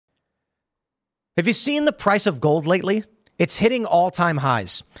Have you seen the price of gold lately? It's hitting all-time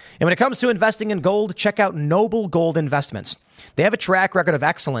highs. And when it comes to investing in gold, check out Noble Gold Investments. They have a track record of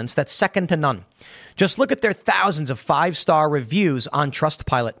excellence that's second to none. Just look at their thousands of five-star reviews on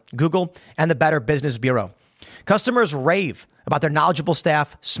Trustpilot, Google, and the Better Business Bureau. Customers rave about their knowledgeable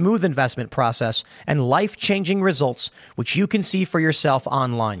staff, smooth investment process, and life-changing results, which you can see for yourself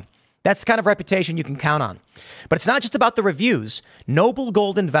online. That's the kind of reputation you can count on. But it's not just about the reviews. Noble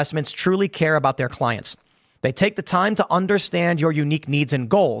Gold Investments truly care about their clients. They take the time to understand your unique needs and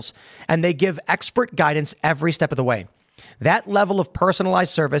goals, and they give expert guidance every step of the way. That level of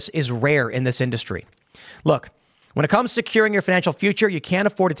personalized service is rare in this industry. Look, when it comes to securing your financial future, you can't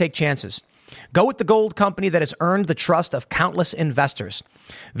afford to take chances. Go with the gold company that has earned the trust of countless investors.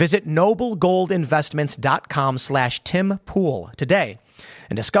 Visit noblegoldinvestments.com/Tim Pool today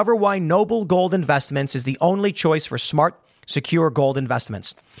and discover why Noble Gold Investments is the only choice for smart, secure gold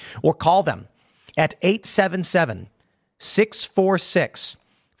investments. Or call them at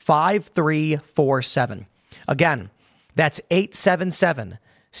 877-646-5347. Again, that's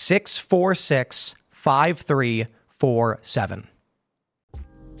 877-646-5347.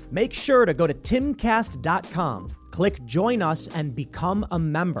 Make sure to go to timcast.com, click join us, and become a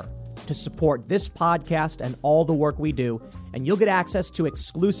member to support this podcast and all the work we do. And you'll get access to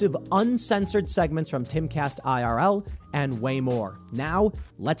exclusive uncensored segments from Timcast IRL and way more. Now,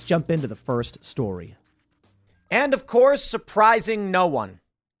 let's jump into the first story. And of course, surprising no one,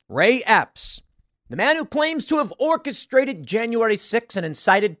 Ray Epps, the man who claims to have orchestrated January 6 and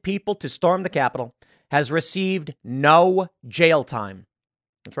incited people to storm the Capitol, has received no jail time.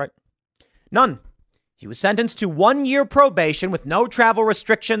 That's right. None. He was sentenced to 1 year probation with no travel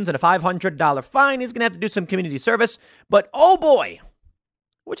restrictions and a $500 fine. He's going to have to do some community service. But oh boy,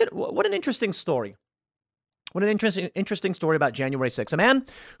 what an interesting story. What an interesting story about January 6th. A man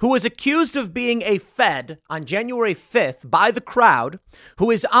who was accused of being a Fed on January 5th by the crowd,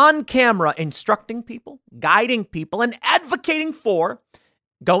 who is on camera instructing people, guiding people, and advocating for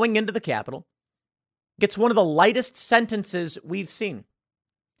going into the Capitol, gets one of the lightest sentences we've seen.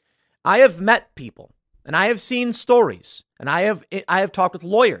 I have met people, and I have seen stories, and I have talked with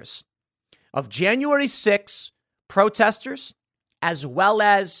lawyers of January 6 protesters, as well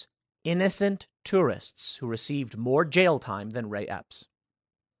as innocent tourists who received more jail time than Ray Epps.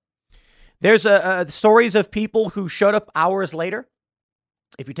 There's stories of people who showed up hours later.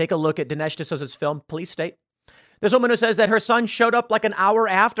 If you take a look at Dinesh D'Souza's film, Police State, there's a woman who says that her son showed up like an hour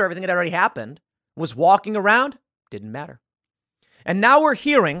after everything had already happened, was walking around, didn't matter. And now we're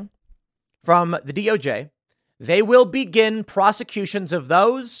hearing from the DOJ, they will begin prosecutions of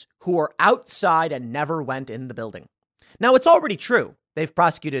those who are outside and never went in the building. Now, it's already true. They've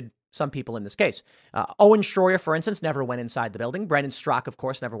prosecuted some people in this case. Owen Schroyer, for instance, never went inside the building. Brandon Strzok, of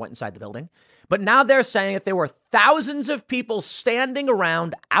course, never went inside the building. But now they're saying that there were thousands of people standing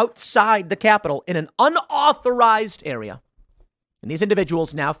around outside the Capitol in an unauthorized area. And these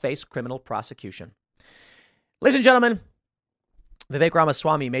individuals now face criminal prosecution. Ladies and gentlemen, Vivek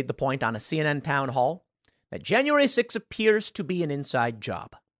Ramaswamy made the point on a CNN town hall that January 6 appears to be an inside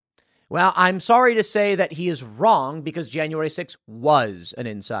job. Well, I'm sorry to say that he is wrong because January 6 was an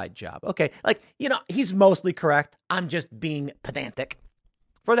inside job. Okay, he's mostly correct. I'm just being pedantic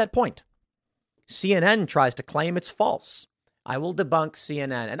for that point. CNN tries to claim it's false. I will debunk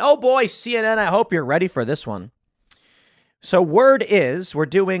CNN. And oh boy, CNN, I hope you're ready for this one. So word is we're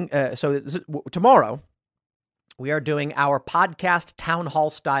doing, tomorrow, we are doing our podcast town hall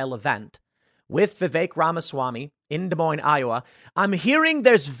style event with Vivek Ramaswamy in Des Moines, Iowa. I'm hearing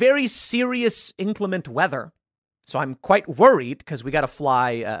there's very serious inclement weather, so I'm quite worried because we got to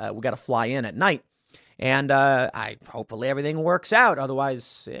fly in at night, and hopefully everything works out.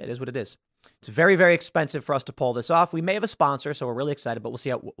 Otherwise, it is what it is. It's very, very expensive for us to pull this off. We may have a sponsor, so we're really excited, but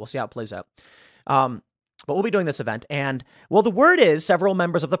we'll see how it plays out. But we'll be doing this event, and well, the word is several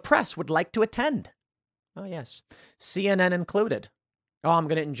members of the press would like to attend. Oh, yes. CNN included. Oh, I'm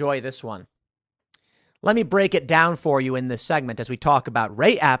going to enjoy this one. Let me break it down for you in this segment as we talk about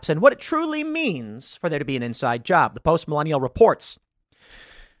Ray Epps and what it truly means for there to be an inside job. The Post-Millennial reports.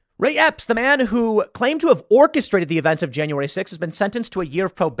 Ray Epps, the man who claimed to have orchestrated the events of January 6, has been sentenced to a year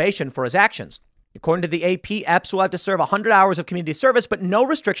of probation for his actions. According to the AP, Epps will have to serve 100 hours of community service, but no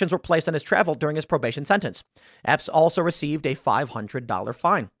restrictions were placed on his travel during his probation sentence. Epps also received a $500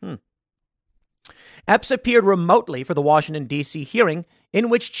 fine. Epps appeared remotely for the Washington, D.C. hearing in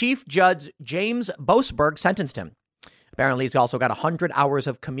which Chief Judge James Boasberg sentenced him. Apparently, he's also got 100 hours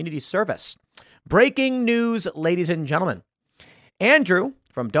of community service. Breaking news, ladies and gentlemen. Andrew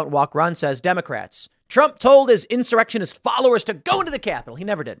from Don't Walk Run says, Democrats, Trump told his insurrectionist followers to go into the Capitol. He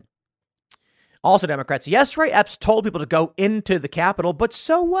never did. Also, Democrats, yes, Ray Epps told people to go into the Capitol, but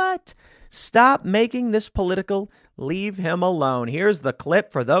so what? Stop making this political. Leave him alone. Here's the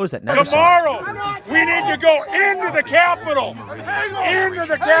clip for those that never saw it. Tomorrow, we need to go into the Capitol. Into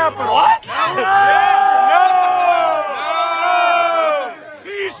the Capitol. What? No!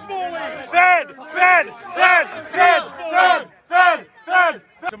 Peacefully. Fed.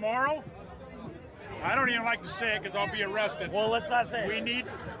 Tomorrow, I don't even like to say it because I'll be arrested. Well, let's not say it.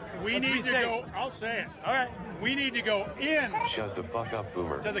 We need to go. I'll say it. All right. We need to go in. Shut the fuck up,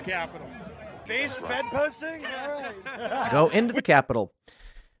 Boomer. To the Capitol. Base Fed posting? All right. Go into the Capitol.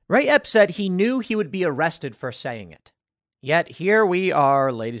 Ray Epps said he knew he would be arrested for saying it. Yet here we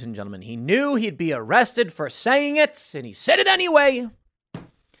are, ladies and gentlemen. He knew he'd be arrested for saying it, and he said it anyway.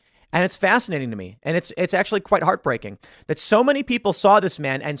 And it's fascinating to me. And it's actually quite heartbreaking that so many people saw this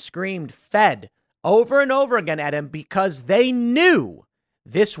man and screamed Fed over and over again at him because they knew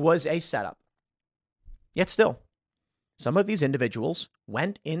this was a setup. Yet still, some of these individuals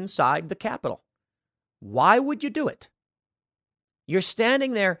went inside the Capitol. Why would you do it? You're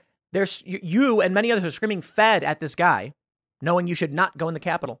standing there. You and many others are screaming Fed at this guy, knowing you should not go in the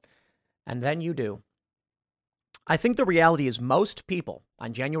Capitol. And then you do. I think the reality is most people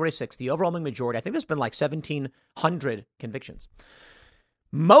on January 6th, the overwhelming majority, I think there's been like 1,700 convictions.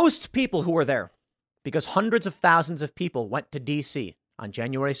 Most people who were there, because hundreds of thousands of people went to D.C. on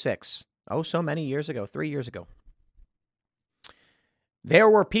January 6th, so many years ago, 3 years ago. There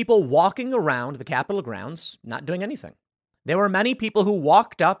were people walking around the Capitol grounds, not doing anything. There were many people who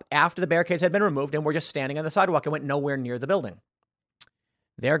walked up after the barricades had been removed and were just standing on the sidewalk and went nowhere near the building.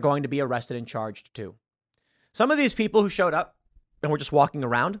 They're going to be arrested and charged too. Some of these people who showed up and were just walking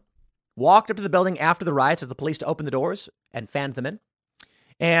around walked up to the building after the riots as the police opened the doors and fanned them in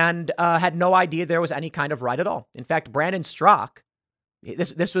and had no idea there was any kind of riot at all. In fact, Brandon Strzok,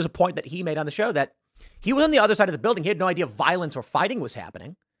 this was a point that he made on the show, that he was on the other side of the building. He had no idea violence or fighting was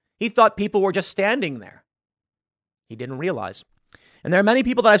happening. He thought people were just standing there. He didn't realize. And there are many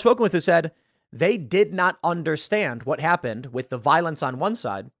people that I've spoken with who said they did not understand what happened with the violence on one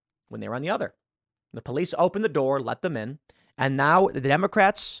side when they were on the other. The police opened the door, let them in, and now the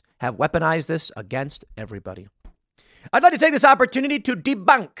Democrats have weaponized this against everybody. I'd like to take this opportunity to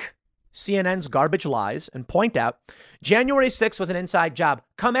debunk CNN's garbage lies and point out January 6th was an inside job.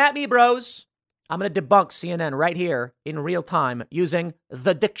 Come at me, bros. I'm going to debunk CNN right here in real time using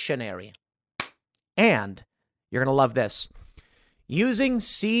the dictionary. And you're going to love this. Using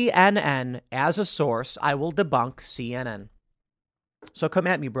CNN as a source, I will debunk CNN. So come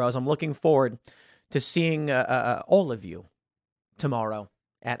at me, bros. I'm looking forward to seeing all of you tomorrow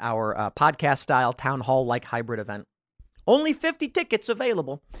at our podcast-style town hall-like hybrid event. Only 50 tickets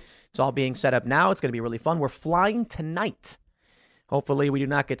available. It's all being set up now. It's going to be really fun. We're flying tonight. Hopefully, we do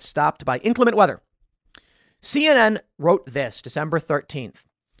not get stopped by inclement weather. CNN wrote this December 13th.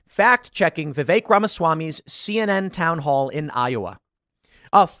 Fact-checking Vivek Ramaswamy's CNN town hall in Iowa.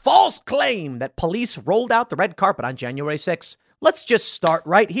 A false claim that police rolled out the red carpet on January 6th. Let's just start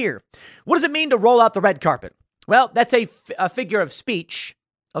right here. What does it mean to roll out the red carpet? Well, that's a figure of speech,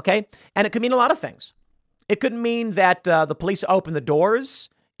 okay? And it could mean a lot of things. It could mean that the police opened the doors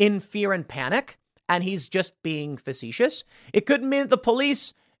in fear and panic, and he's just being facetious. It could mean that the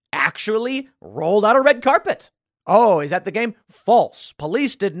police actually rolled out a red carpet. Oh, is that the game? False.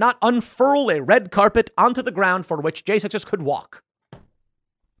 Police did not unfurl a red carpet onto the ground for which J6ers could walk.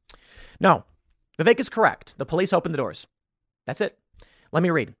 No, Vivek is correct. The police opened the doors. That's it. Let me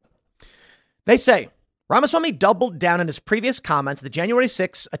read. They say, Ramaswamy doubled down on his previous comments. The January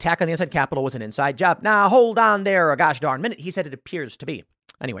 6th attack on the inside Capitol was an inside job. Now, hold on there a gosh darn minute. He said it appears to be.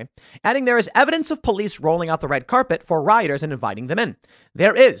 Anyway, adding there is evidence of police rolling out the red carpet for rioters and inviting them in.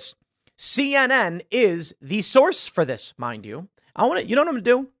 There is. CNN is the source for this, mind you. You know what I'm going to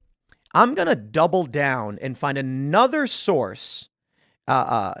do? I'm going to double down and find another source.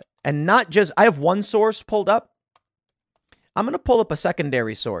 And not just, I have one source pulled up. I'm going to pull up a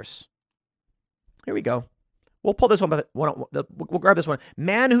secondary source. Here we go. We'll pull this one. We'll grab this one.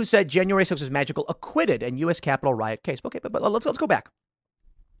 Man who said January 6th was magical, acquitted in U.S. Capitol riot case. Okay, but let's go back.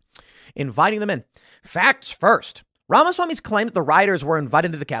 Inviting them in. Facts first. Ramaswamy's claim that the rioters were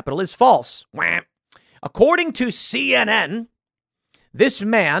invited to the Capitol is false. According to CNN, this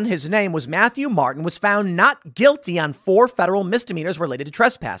man, his name was Matthew Martin, was found not guilty on 4 federal misdemeanors related to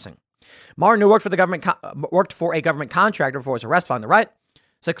trespassing. Martin, who worked for a government contractor before his arrest following the riot,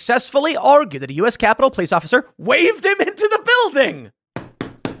 successfully argued that a U.S. Capitol police officer waved him into the building.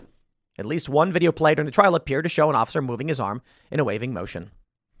 At least one video played during the trial appeared to show an officer moving his arm in a waving motion.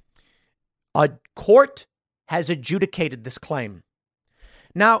 A court has adjudicated this claim.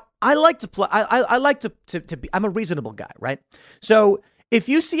 Now, I like to play. I like to be. I'm a reasonable guy, right? So if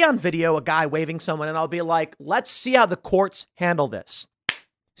you see on video a guy waving someone, and I'll be like, let's see how the courts handle this.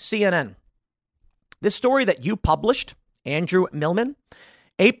 CNN. This story that you published, Andrew Millman,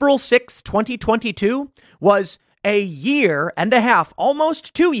 April 6th, 2022, was a year and a half,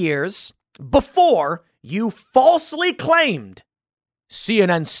 almost 2 years before you falsely claimed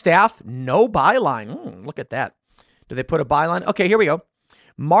CNN staff no byline. Look at that. Do they put a byline? Okay, here we go.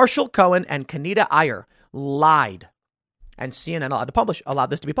 Marshall Cohen and Kanita Iyer lied, and CNN allowed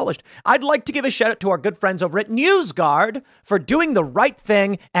this to be published. I'd like to give a shout out to our good friends over at NewsGuard for doing the right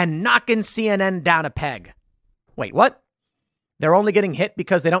thing and knocking CNN down a peg. Wait, what? They're only getting hit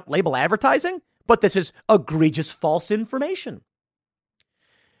because they don't label advertising? But this is egregious false information.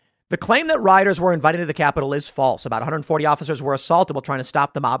 The claim that rioters were invited to the Capitol is false. About 140 officers were assaulted while trying to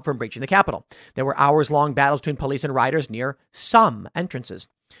stop the mob from breaching the Capitol. There were hours-long battles between police and rioters near some entrances.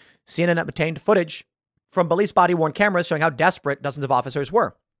 CNN obtained footage from police body-worn cameras showing how desperate dozens of officers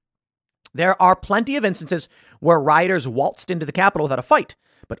were. There are plenty of instances where rioters waltzed into the Capitol without a fight,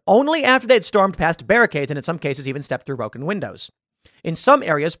 but only after they had stormed past barricades and in some cases even stepped through broken windows. In some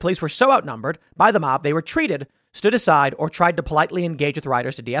areas, police were so outnumbered by the mob, they were treated, stood aside, or tried to politely engage with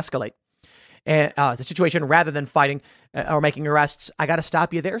rioters to de-escalate the situation rather than fighting or making arrests. I got to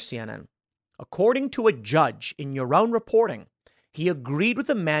stop you there, CNN. According to a judge in your own reporting, he agreed with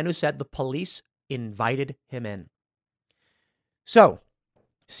the man who said the police invited him in. So,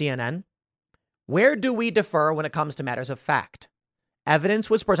 CNN, where do we defer when it comes to matters of fact? Evidence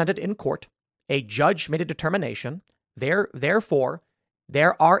was presented in court. A judge made a determination. Therefore,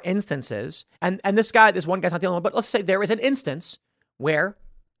 there are instances, and this one guy's not the only one, but let's say there is an instance where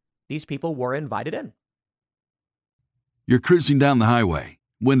these people were invited in. You're cruising down the highway,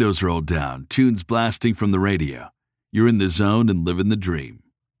 windows rolled down, tunes blasting from the radio. You're in the zone and living the dream.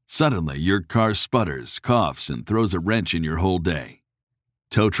 Suddenly, your car sputters, coughs, and throws a wrench in your whole day.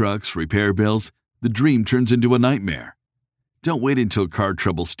 Tow trucks, repair bills, the dream turns into a nightmare. Don't wait until car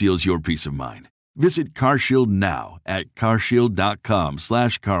trouble steals your peace of mind. Visit CarShield now at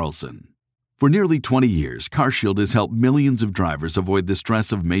carshield.com/Carlson. For nearly 20 years, CarShield has helped millions of drivers avoid the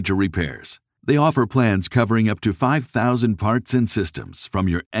stress of major repairs. They offer plans covering up to 5,000 parts and systems, from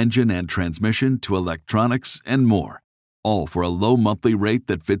your engine and transmission to electronics and more, all for a low monthly rate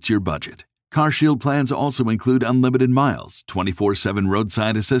that fits your budget. CarShield plans also include unlimited miles, 24/7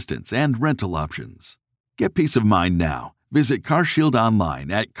 roadside assistance, and rental options. Get peace of mind now. Visit CarShield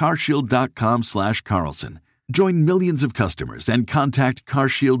online at carshield.com/Carlson. Join millions of customers and contact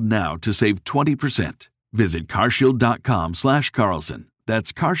CarShield now to save 20%. Visit carshield.com/Carlson.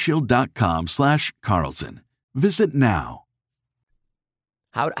 That's carshield.com/Carlson. Visit now.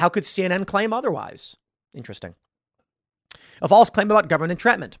 How could CNN claim otherwise? Interesting. A false claim about government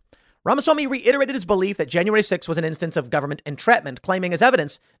entrapment. Ramaswamy reiterated his belief that January 6th was an instance of government entrapment, claiming as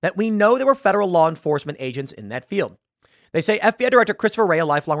evidence that we know there were federal law enforcement agents in that field. They say FBI Director Christopher Wray, a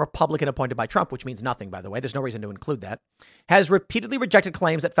lifelong Republican appointed by Trump, which means nothing, by the way, there's no reason to include that, has repeatedly rejected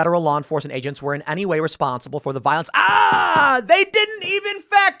claims that federal law enforcement agents were in any way responsible for the violence. They didn't even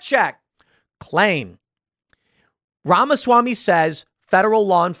fact check. Claim. Ramaswamy says federal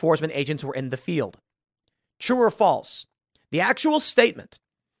law enforcement agents were in the field. True or false? The actual statement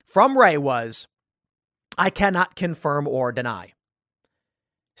from Wray was, I cannot confirm or deny.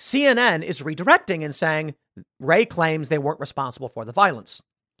 CNN is redirecting and saying Wray claims they weren't responsible for the violence.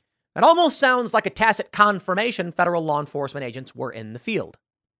 That almost sounds like a tacit confirmation federal law enforcement agents were in the field.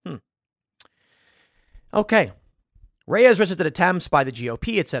 Okay. Wray has resisted attempts by the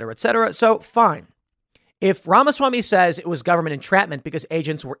GOP, et cetera, so fine. If Ramaswamy says it was government entrapment because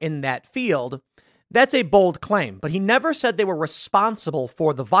agents were in that field, that's a bold claim, but he never said they were responsible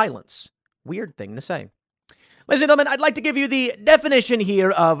for the violence. Weird thing to say. Ladies and gentlemen, I'd like to give you the definition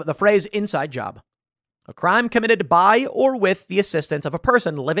here of the phrase inside job. A crime committed by or with the assistance of a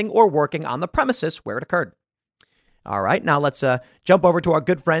person living or working on the premises where it occurred. All right, now let's jump over to our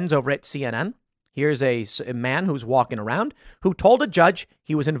good friends over at CNN. Here's a man who's walking around who told a judge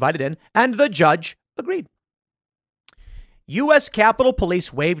he was invited in, and the judge agreed. U.S. Capitol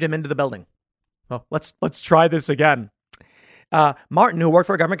Police waved him into the building. Well, let's try this again. Martin, who worked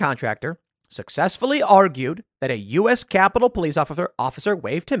for a government contractor, successfully argued that a U.S. Capitol Police officer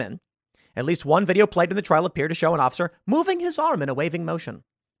waved him in. At least one video played in the trial appeared to show an officer moving his arm in a waving motion.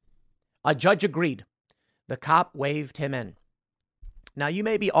 A judge agreed. The cop waved him in. Now, you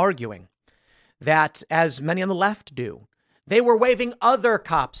may be arguing that, as many on the left do, they were waving other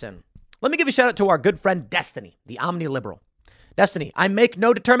cops in. Let me give a shout out to our good friend Destiny, the omni-liberal. Destiny, I make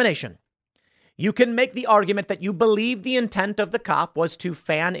no determination. You can make the argument that you believe the intent of the cop was to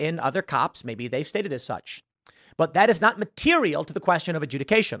fan in other cops. Maybe they've stated as such. But that is not material to the question of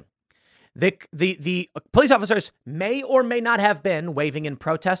adjudication. The police officers may or may not have been waving in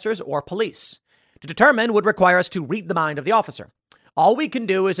protesters or police. To determine would require us to read the mind of the officer. All we can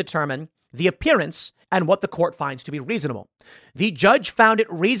do is determine the appearance and what the court finds to be reasonable. The judge found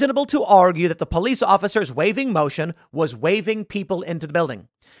it reasonable to argue that the police officer's waving motion was waving people into the building.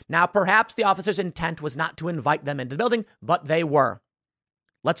 Now, perhaps the officer's intent was not to invite them into the building, but they were.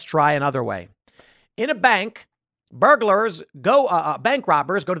 Let's try another way. In a bank, bank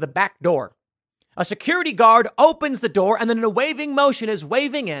robbers go to the back door. A security guard opens the door and then in a waving motion is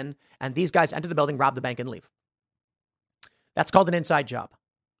waving in, and these guys enter the building, rob the bank, and leave. That's called an inside job,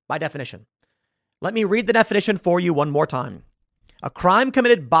 by definition. Let me read the definition for you one more time. A crime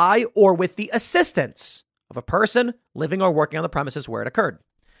committed by or with the assistance of a person living or working on the premises where it occurred.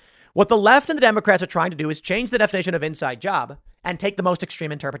 What the left and the Democrats are trying to do is change the definition of inside job and take the most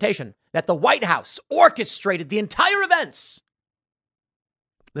extreme interpretation that the White House orchestrated the entire events.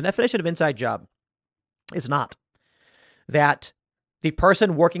 The definition of inside job is not that the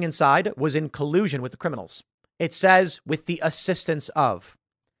person working inside was in collusion with the criminals. It says with the assistance of.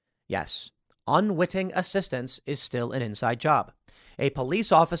 Yes, unwitting assistance is still an inside job. A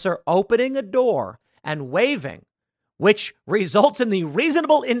police officer opening a door and waving, which results in the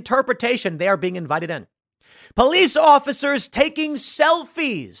reasonable interpretation they are being invited in. Police officers taking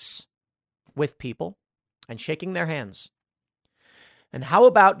selfies with people and shaking their hands. And how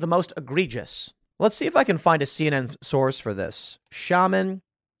about the most egregious? Let's see if I can find a CNN source for this. Shaman,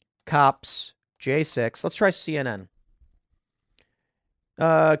 cops, J6. Let's try CNN.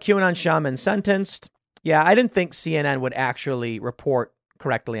 QAnon shaman sentenced. Yeah, I didn't think CNN would actually report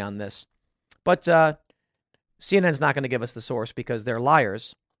correctly on this. But CNN's not going to give us the source because they're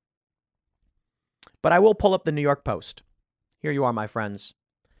liars. But I will pull up the New York Post. Here you are, my friends.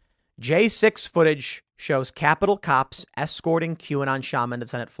 J6 footage shows Capitol cops escorting QAnon shaman to the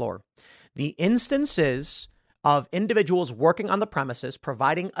Senate floor. The instances of individuals working on the premises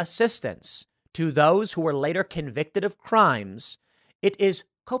providing assistance to those who were later convicted of crimes, it is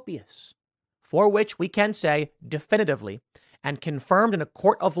copious, for which we can say definitively and confirmed in a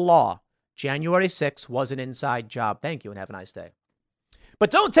court of law, January 6th was an inside job. Thank you and have a nice day.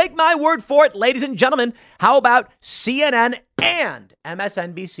 But don't take my word for it, ladies and gentlemen. How about CNN and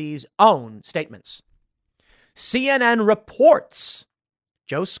MSNBC's own statements? CNN reports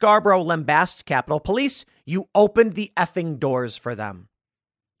Joe Scarborough lambasts Capitol Police. You opened the effing doors for them.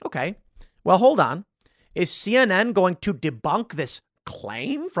 Okay, well, hold on. Is CNN going to debunk this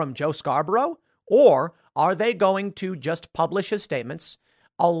claim from Joe Scarborough? Or are they going to just publish his statements,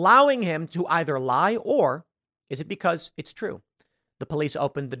 allowing him to either lie, or is it because it's true? The police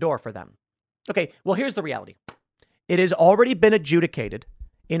opened the door for them. Okay, well, here's the reality. It has already been adjudicated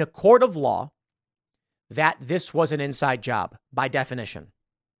in a court of law that this was an inside job by definition.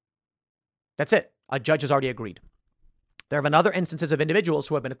 That's it. A judge has already agreed. There have been other instances of individuals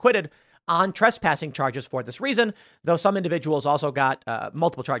who have been acquitted on trespassing charges for this reason, though some individuals also got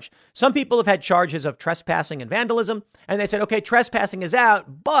multiple charges. Some people have had charges of trespassing and vandalism, and they said, okay, trespassing is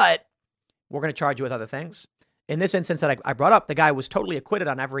out, but we're going to charge you with other things. In this instance that I brought up, the guy was totally acquitted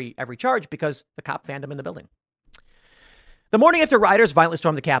on every charge because the cop fanned him in the building. The morning after rioters violently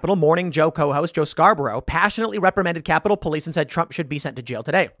stormed the Capitol, Morning Joe co-host Joe Scarborough passionately reprimanded Capitol Police and said Trump should be sent to jail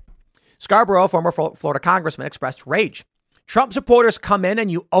today. Scarborough, former Florida congressman, expressed rage. Trump supporters come in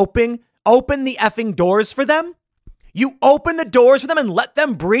and you open the effing doors for them? You open the doors for them and let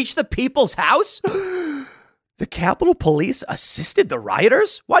them breach the people's house? The Capitol Police assisted the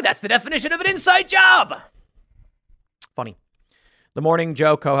rioters? Why, that's the definition of an inside job. Funny. The Morning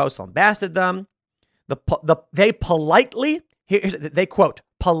Joe co-host lambasted them. They politely, they quote,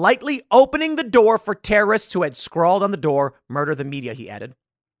 politely opening the door for terrorists who had scrawled on the door, murder the media, he added.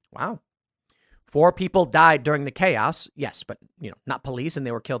 Wow. 4 people died during the chaos. Yes, but, not police, and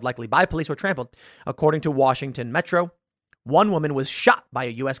they were killed likely by police or trampled. According to Washington Metro, 1 woman was shot by a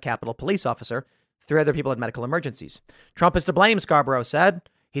U.S. Capitol Police officer. 3 other people had medical emergencies. Trump is to blame, Scarborough said.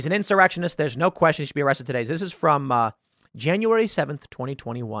 He's an insurrectionist. There's no question he should be arrested today. This is from January 7th,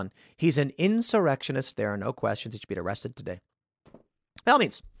 2021. He's an insurrectionist. There are no questions. He should be arrested today. By all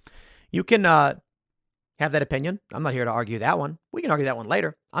means, you can have that opinion. I'm not here to argue that one. We can argue that one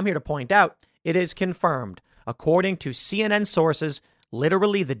later. I'm here to point out it is confirmed, according to CNN sources,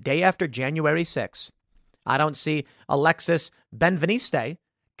 literally the day after January 6th. I don't see Alexis Benveniste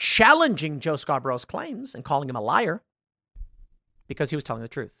challenging Joe Scarborough's claims and calling him a liar because he was telling the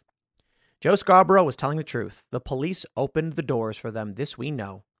truth. Joe Scarborough was telling the truth. The police opened the doors for them. This we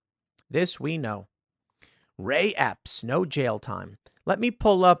know. This we know. Ray Epps, no jail time. Let me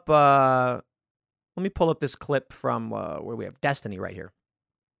pull up this clip from where we have Destiny right here.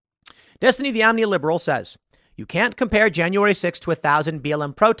 Destiny, the omni-liberal, says, you can't compare January 6th to 1,000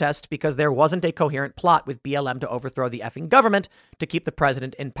 BLM protests because there wasn't a coherent plot with BLM to overthrow the effing government to keep the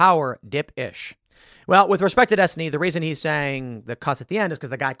president in power, dip-ish. Well, with respect to Destiny, the reason he's saying the cuss at the end is because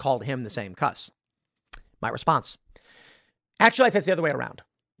the guy called him the same cuss. My response. Actually, I'd say it's the other way around.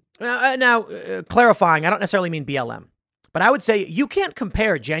 Now, clarifying, I don't necessarily mean BLM, but I would say you can't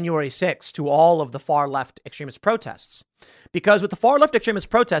compare January 6th to all of the far left extremist protests, because with the far left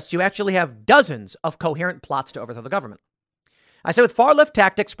extremist protests, you actually have dozens of coherent plots to overthrow the government. I say with far left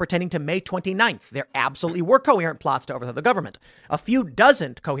tactics pertaining to May 29th, there absolutely were coherent plots to overthrow the government, a few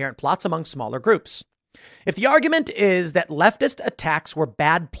dozen coherent plots among smaller groups. If the argument is that leftist attacks were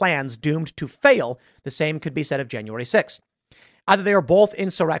bad plans doomed to fail, the same could be said of January 6th. Either they are both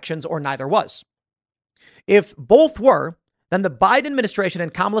insurrections or neither was. If both were, then the Biden administration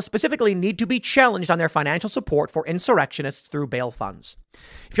and Kamala specifically need to be challenged on their financial support for insurrectionists through bail funds.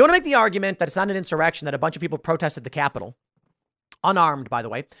 If you want to make the argument that it's not an insurrection, that a bunch of people protested the Capitol, unarmed, by the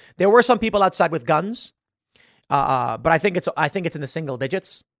way, there were some people outside with guns, but I think it's in the single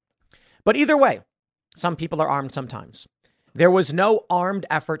digits. But either way, some people are armed sometimes. There was no armed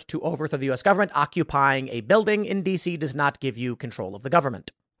effort to overthrow the U.S. government. Occupying a building in D.C. does not give you control of the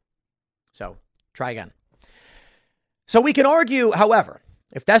government. So try again. So we can argue, however,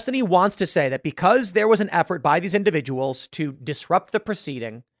 if Destiny wants to say that because there was an effort by these individuals to disrupt the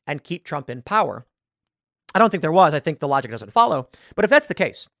proceeding and keep Trump in power, I don't think there was. I think the logic doesn't follow. But if that's the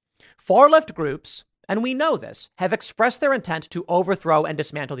case, far left groups, and we know this, have expressed their intent to overthrow and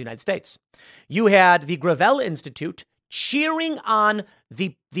dismantle the United States. You had the Gravel Institute cheering on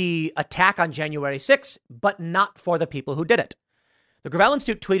the attack on January 6th, but not for the people who did it. The Gravel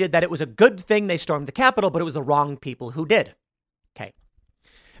Institute tweeted that it was a good thing they stormed the Capitol, but it was the wrong people who did. Okay.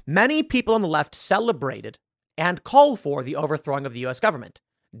 Many people on the left celebrated and called for the overthrowing of the U.S. government.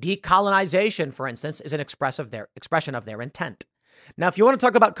 Decolonization, for instance, is an expression of their intent. Now, if you want to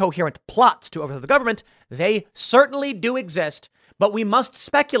talk about coherent plots to overthrow the government, they certainly do exist, but we must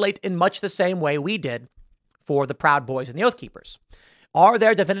speculate in much the same way we did for the Proud Boys and the Oath Keepers. Are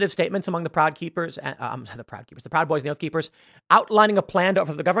there definitive statements among the Proud Boys and the Oath Keepers outlining a plan to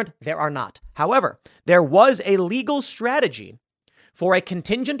overthrow the government? There are not. However, there was a legal strategy for a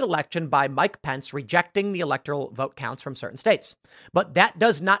contingent election by Mike Pence rejecting the electoral vote counts from certain states. But that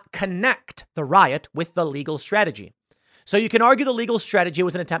does not connect the riot with the legal strategy. So you can argue the legal strategy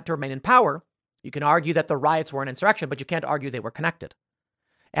was an attempt to remain in power. You can argue that the riots were an insurrection, but you can't argue they were connected.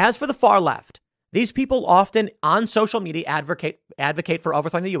 As for the far left, these people often on social media advocate for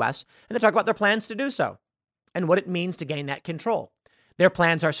overthrowing the U.S. and they talk about their plans to do so and what it means to gain that control. Their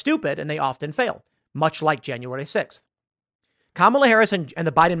plans are stupid and they often fail, much like January 6th. Kamala Harris and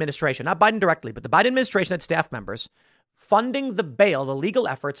the Biden administration, not Biden directly, but the Biden administration had staff members funding the legal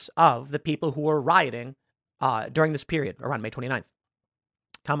efforts of the people who were rioting during this period around May 29th.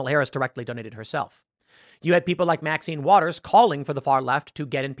 Kamala Harris directly donated herself. You had people like Maxine Waters calling for the far left to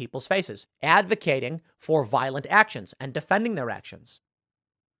get in people's faces, advocating for violent actions and defending their actions.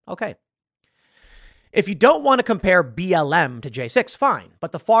 Okay. If you don't want to compare BLM to J6, fine.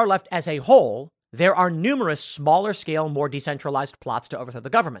 But the far left as a whole, there are numerous smaller scale, more decentralized plots to overthrow the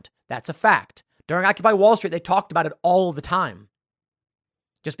government. That's a fact. During Occupy Wall Street, they talked about it all the time.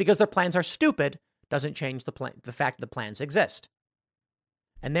 Just because their plans are stupid doesn't change the fact that the plans exist.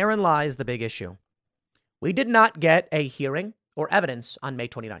 And therein lies the big issue. We did not get a hearing or evidence on May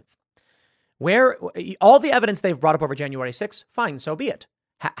 29th. Where all the evidence they've brought up over January 6th, fine, so be it.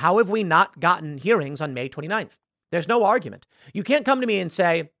 How have we not gotten hearings on May 29th? There's no argument. You can't come to me and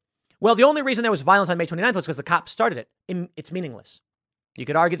say, well, the only reason there was violence on May 29th was because the cops started it. It's meaningless. You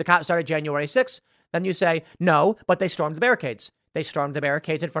could argue the cops started January 6th. Then you say, no, but they stormed the barricades. They stormed the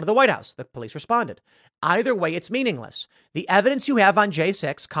barricades in front of the White House. The police responded. Either way, it's meaningless. The evidence you have on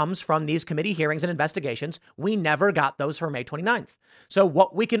J6 comes from these committee hearings and investigations. We never got those for May 29th. So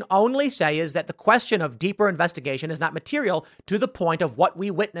what we can only say is that the question of deeper investigation is not material to the point of what we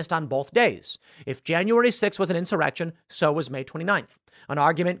witnessed on both days. If January 6th was an insurrection, so was May 29th. An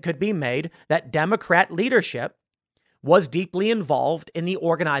argument could be made that Democrat leadership was deeply involved in the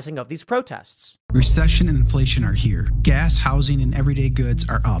organizing of these protests. Recession and inflation are here. Gas, housing, and everyday goods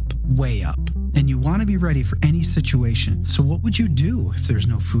are up, way up. and you want to be ready for any situation. So what would you do if there's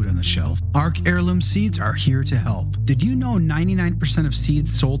no food on the shelf? ARC Heirloom Seeds are here to help. Did you know 99% of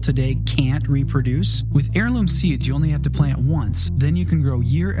seeds sold today can't reproduce? With heirloom seeds, you only have to plant once. Then you can grow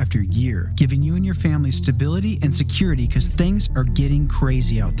year after year, giving you and your family stability and security because things are getting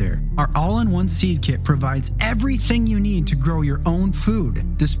crazy out there. Our all-in-one seed kit provides everything you need to grow your own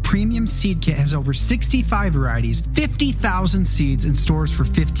food. This premium seed kit has over 65 varieties, 50,000 seeds, and stores for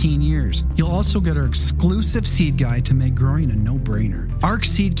 15 years. You'll also get our exclusive seed guide to make growing a no-brainer. ARC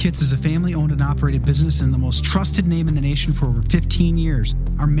Seed Kits is a family-owned and operated business and the most trusted name in the nation for over 15 years.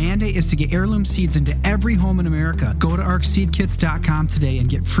 Our mandate is to get heirloom seeds into every home in America. Go to arcseedkits.com today and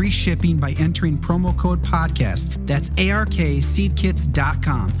get free shipping by entering promo code podcast. That's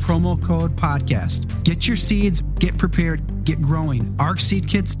ARKseedkits.com, promo code podcast. Get your seeds, get prepared, get growing.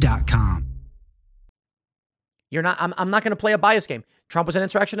 arcseedkits.com. I'm not going to play a bias game. Trump was an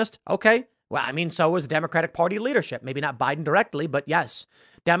insurrectionist? Okay. Well, I mean, so was the Democratic Party leadership. Maybe not Biden directly, but yes.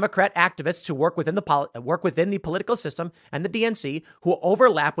 Democrat activists who work within the political system and the DNC who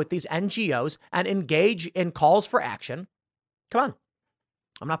overlap with these NGOs and engage in calls for action. Come on.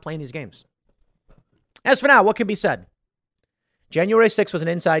 I'm not playing these games. As for now, what can be said? January 6th was an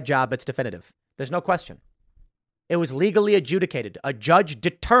inside job. It's definitive. There's no question. It was legally adjudicated. A judge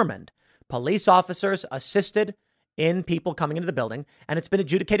determined police officers assisted in people coming into the building, and it's been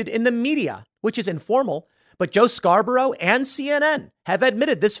adjudicated in the media, which is informal. But Joe Scarborough and CNN have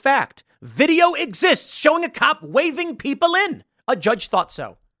admitted this fact. Video exists showing a cop waving people in. A judge thought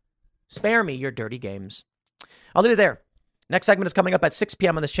so. Spare me your dirty games. I'll leave it there. Next segment is coming up at 6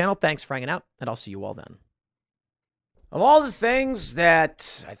 p.m. on this channel. Thanks for hanging out, and I'll see you all then. Of all the things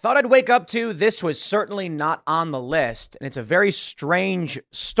that I thought I'd wake up to, this was certainly not on the list, and it's a very strange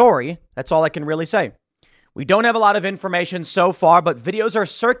story. That's all I can really say. We don't have a lot of information so far, but videos are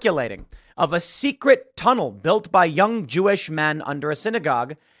circulating of a secret tunnel built by young Jewish men under a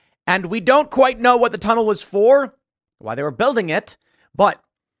synagogue, and we don't quite know what the tunnel was for, why they were building it, but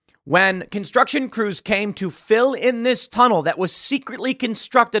when construction crews came to fill in this tunnel that was secretly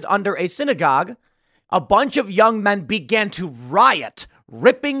constructed under a synagogue, a bunch of young men began to riot,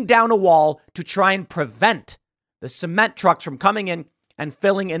 ripping down a wall to try and prevent the cement trucks from coming in and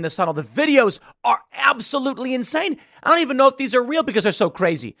filling in this tunnel. The videos are absolutely insane. I don't even know if these are real because they're so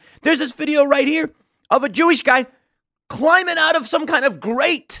crazy. There's this video right here of a Jewish guy climbing out of some kind of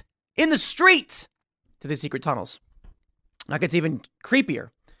grate in the street to the secret tunnels. Like, it's even creepier.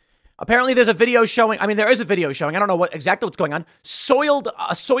 Apparently there's a video showing, there is a video showing, I don't know exactly what's going on,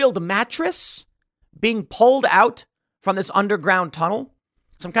 a soiled mattress being pulled out from this underground tunnel,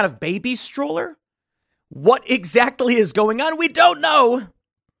 some kind of baby stroller. What exactly is going on? We don't know.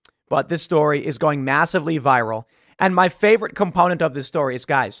 But this story is going massively viral. And my favorite component of this story is,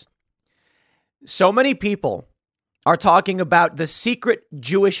 guys, so many people are talking about the secret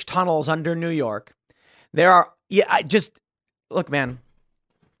Jewish tunnels under New York. Look, man,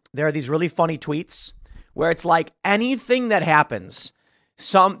 there are these really funny tweets where it's like anything that happens,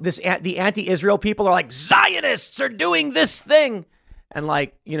 the anti-Israel people are like, Zionists are doing this thing. And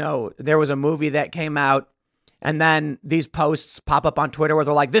there was a movie that came out and then these posts pop up on Twitter where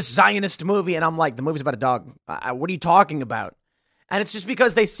they're like, this Zionist movie. And I'm like, the movie's about a dog. What are you talking about? And it's just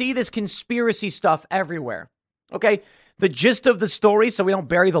because they see this conspiracy stuff everywhere. Okay. The gist of the story, so we don't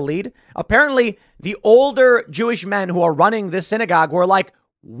bury the lead. Apparently, the older Jewish men who are running this synagogue were like,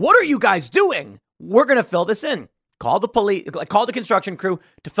 what are you guys doing? We're going to fill this in. Call the police, call the construction crew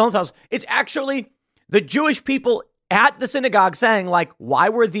to fill in the house. It's actually the Jewish people at the synagogue saying, why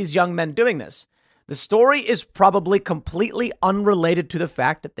were these young men doing this? The story is probably completely unrelated to the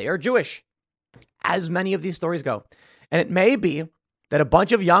fact that they are Jewish, as many of these stories go. And it may be that a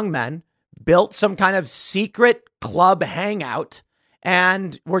bunch of young men built some kind of secret club hangout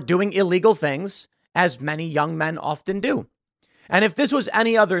and were doing illegal things, as many young men often do. And if this was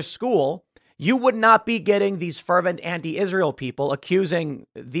any other school, you would not be getting these fervent anti-Israel people accusing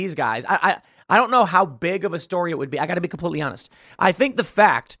these guys. I don't know how big of a story it would be. I got to be completely honest. I think the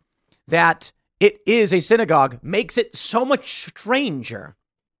fact that it is a synagogue makes it so much stranger.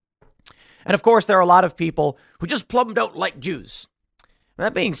 And of course, there are a lot of people who just plumb don't like Jews.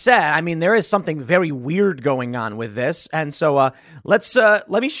 That being said, there is something very weird going on with this. And so let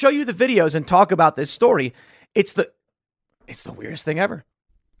me show you the videos and talk about this story. It's the weirdest thing ever.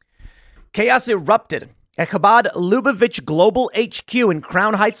 Chaos erupted at Chabad Lubavitch Global HQ in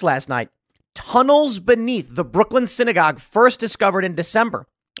Crown Heights last night. Tunnels beneath the Brooklyn synagogue first discovered in December.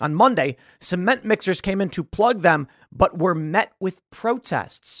 On Monday, cement mixers came in to plug them, but were met with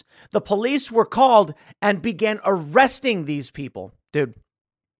protests. The police were called and began arresting these people. Dude,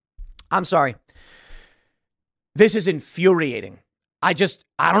 I'm sorry. This is infuriating. I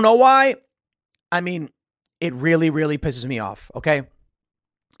don't know why. I mean, it really, really pisses me off. Okay.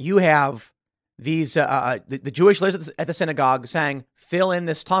 You have these, the Jewish leaders at the synagogue saying, fill in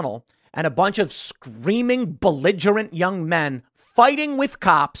this tunnel, and a bunch of screaming, belligerent young men fighting with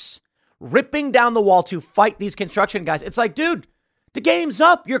cops, ripping down the wall to fight these construction guys. It's like, dude, the game's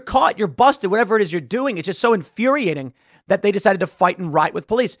up. You're caught. You're busted. Whatever it is you're doing. It's just so infuriating that they decided to fight and riot with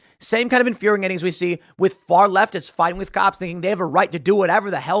police. Same kind of infuriating as we see with far leftists fighting with cops, thinking they have a right to do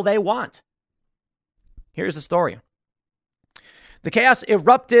whatever the hell they want. Here's the story. The chaos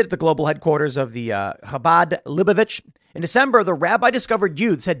erupted at the global headquarters of the Chabad Lubavitch. In December, the rabbi discovered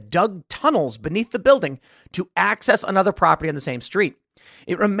youths had dug tunnels beneath the building to access another property on the same street.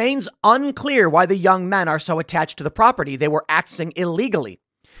 It remains unclear why the young men are so attached to the property they were accessing illegally.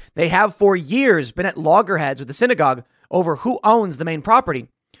 They have for years been at loggerheads with the synagogue over who owns the main property,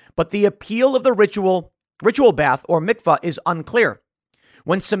 but the appeal of the ritual bath or mikvah is unclear.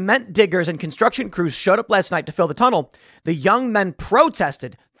 When cement diggers and construction crews showed up last night to fill the tunnel, the young men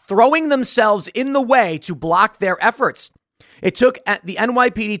protested, throwing themselves in the way to block their efforts. It took the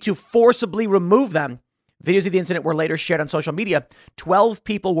NYPD to forcibly remove them. Videos of the incident were later shared on social media. 12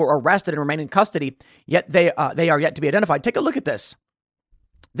 people were arrested and remain in custody, yet they are yet to be identified. Take a look at this.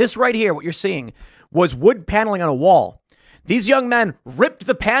 This right here, what you're seeing, was wood paneling on a wall. These young men ripped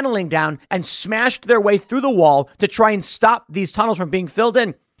the paneling down and smashed their way through the wall to try and stop these tunnels from being filled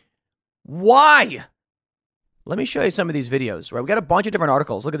in. Why? Let me show you some of these videos. Right, we got a bunch of different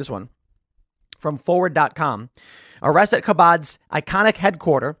articles. Look at this one from forward.com. Arrest at Chabad's iconic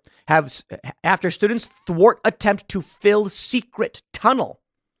headquarters after students thwart attempt to fill secret tunnel.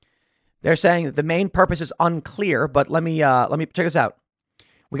 They're saying that the main purpose is unclear, but let me check this out.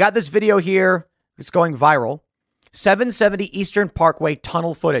 We got this video here. It's going viral. 770 Eastern Parkway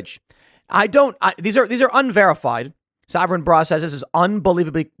tunnel footage. These are unverified. Sovereign Bra says this is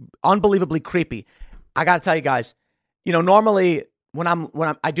unbelievably creepy. I got to tell you guys, normally when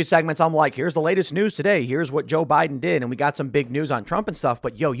I do segments, I'm like, here's the latest news today. Here's what Joe Biden did. And we got some big news on Trump and stuff.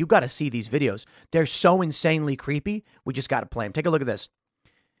 But you got to see these videos. They're so insanely creepy. We just got to play them. Take a look at this.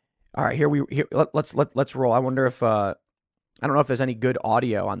 All right, let's roll. I wonder if, I don't know if there's any good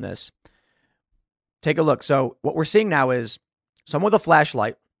audio on this. Take a look. So what we're seeing now is someone with a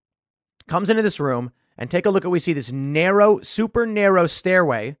flashlight comes into this room, and take a look at, we see this super narrow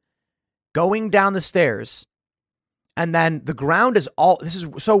stairway going down the stairs. And then the ground is this is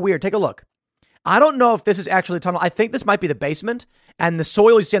so weird. Take a look. I don't know if this is actually a tunnel. I think this might be the basement, and the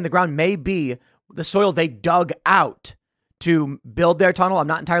soil you see on the ground may be the soil they dug out to build their tunnel. I'm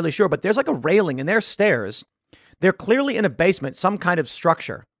not entirely sure, but there's like a railing and there's stairs. They're clearly in a basement, some kind of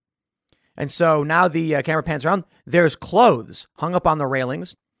structure. And so now the camera pans around. There's clothes hung up on the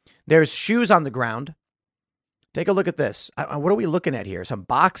railings. There's shoes on the ground. Take a look at this. What are we looking at here? Some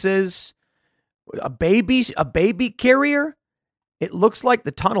boxes, a baby carrier. It looks like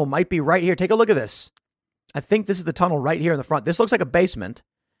the tunnel might be right here. Take a look at this. I think this is the tunnel right here in the front. This looks like a basement.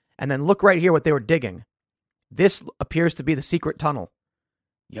 And then look right here what they were digging. This appears to be the secret tunnel.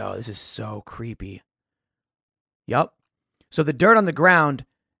 Yo, this is so creepy. Yup. So the dirt on the ground.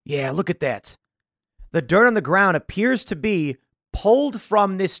 Yeah, look at that. The dirt on the ground appears to be pulled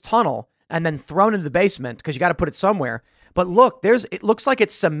from this tunnel and then thrown into the basement because you got to put it somewhere. But look, it looks like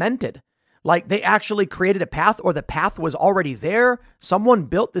it's cemented. Like they actually created a path, or the path was already there. Someone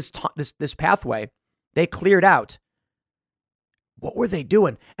built this pathway. They cleared out. What were they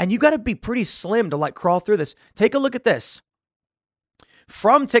doing? And you got to be pretty slim to crawl through this. Take a look at this.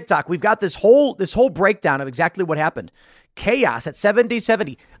 From TikTok, we've got this whole breakdown of exactly what happened. Chaos at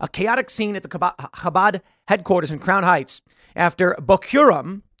 7070, a chaotic scene at the Chabad headquarters in Crown Heights after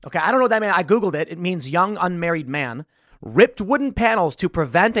Bokurim, okay, I don't know what that means. I Googled it. It means young unmarried man, ripped wooden panels to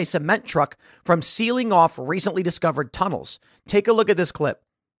prevent a cement truck from sealing off recently discovered tunnels. Take a look at this clip.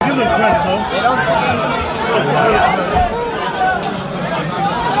 What is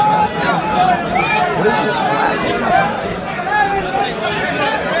this flag?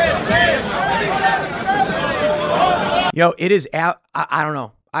 Yo, it is out. I don't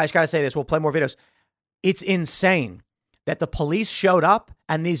know. I just got to say this. We'll play more videos. It's insane that the police showed up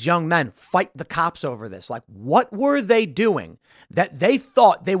and these young men fight the cops over this. Like, what were they doing that they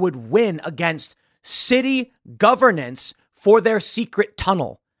thought they would win against city governance for their secret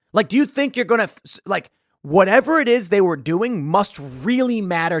tunnel? Like, do you think you're going to, whatever it is they were doing must really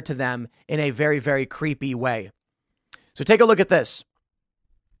matter to them in a very, very creepy way. So take a look at this.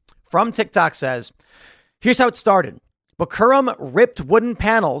 From TikTok says, here's how it started. Bokurim ripped wooden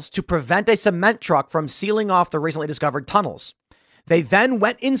panels to prevent a cement truck from sealing off the recently discovered tunnels. They then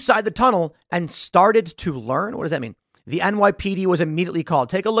went inside the tunnel and started to learn. What does that mean? The NYPD was immediately called.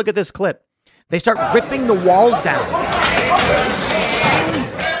 Take a look at this clip. They start ripping the walls down.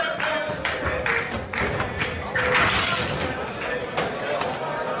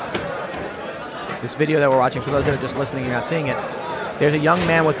 This video that we're watching, for those that are just listening and not seeing it, there's a young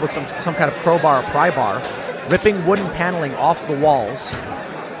man with some kind of crowbar or pry bar ripping wooden paneling off the walls.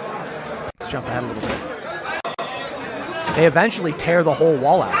 Let's jump ahead a little bit. They eventually tear the whole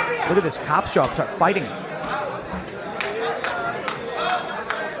wall out. Look at this. Cops show up, start fighting.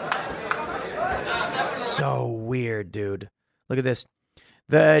 So weird, dude. Look at this.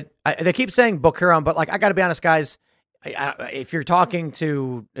 They keep saying Bukharan, but like, I got to be honest, guys. If you're talking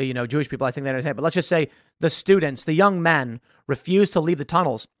to, Jewish people, I think they understand. But let's just say the students, the young men, refused to leave the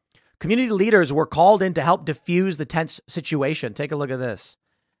tunnels. Community leaders were called in to help defuse the tense situation. Take a look at this.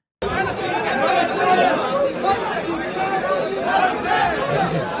 This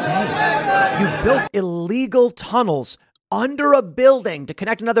is insane. You've built illegal tunnels under a building to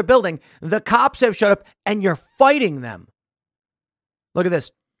connect another building. The cops have showed up and you're fighting them. Look at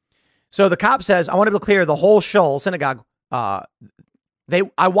this. So the cop says, I want to clear the whole shul synagogue. I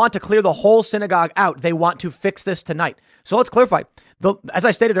want to clear the whole synagogue out. They want to fix this tonight. So let's clarify. As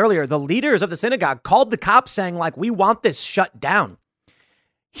I stated earlier, the leaders of the synagogue called the cops saying, like, we want this shut down.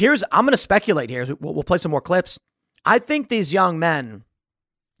 I'm going to speculate here. We'll play some more clips. I think these young men,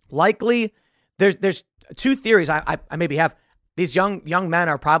 likely, there's two theories I maybe have. These young men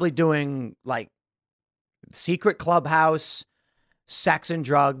are probably doing like secret clubhouse, sex and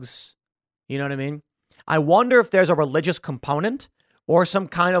drugs. You know what I mean? I wonder if there's a religious component or some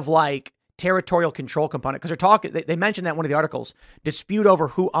kind of like territorial control component, because they mentioned that in one of the articles, dispute over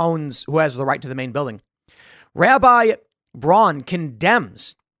who has the right to the main building. Rabbi Braun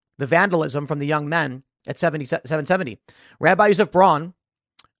condemns the vandalism from the young men at 770. Rabbi Yosef Braun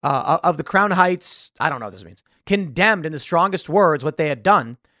of the Crown Heights, I don't know what this means, condemned in the strongest words what they had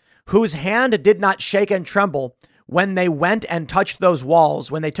done, whose hand did not shake and tremble when they went and touched those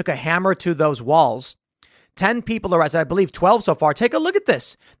walls, when they took a hammer to those walls. 10 people arrested, I believe 12 so far. Take a look at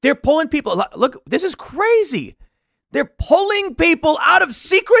this. They're pulling people. Look, this is crazy. They're pulling people out of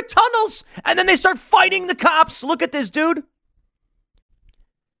secret tunnels and then they start fighting the cops. Look at this, dude.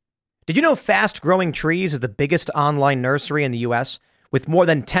 Did you know Fast Growing Trees is the biggest online nursery in the U.S. with more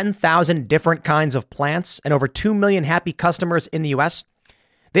than 10,000 different kinds of plants and over 2 million happy customers in the U.S.?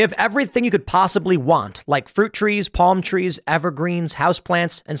 They have everything you could possibly want, like fruit trees, palm trees, evergreens,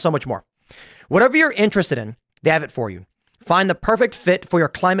 houseplants, and so much more. Whatever you're interested in, they have it for you. Find the perfect fit for your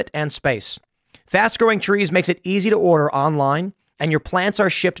climate and space. Fast Growing Trees makes it easy to order online, and your plants are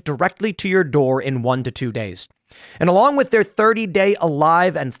shipped directly to your door in 1 to 2 days. And along with their 30-day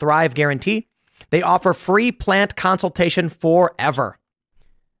Alive and Thrive guarantee, they offer free plant consultation forever.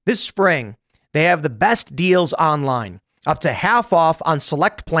 This spring, they have the best deals online, up to half off on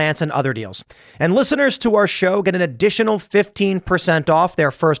select plants and other deals. And listeners to our show get an additional 15% off their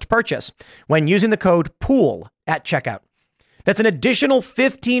first purchase when using the code POOL at checkout. That's an additional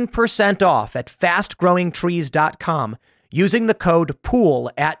 15% off at fastgrowingtrees.com using the code POOL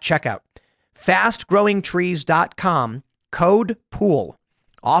at checkout. Fastgrowingtrees.com, code POOL.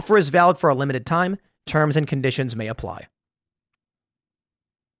 Offer is valid for a limited time. Terms and conditions may apply.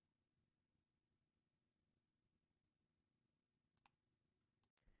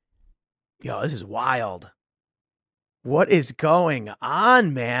 Yo, this is wild. What is going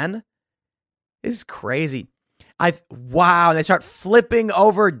on, man? This is crazy. Wow, they start flipping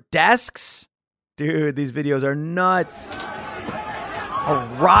over desks. Dude, these videos are nuts. A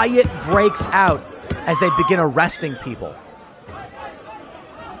riot breaks out as they begin arresting people.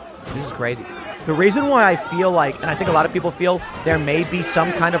 This is crazy. The reason why I feel like, and I think a lot of people feel there may be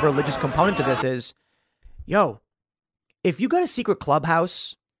some kind of religious component to this is, if you got a secret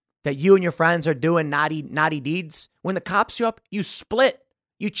clubhouse that you and your friends are doing naughty deeds, when the cops show up, you split.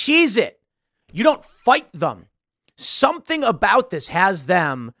 You cheese it. You don't fight them. Something about this has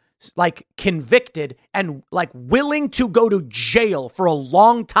them like convicted and like willing to go to jail for a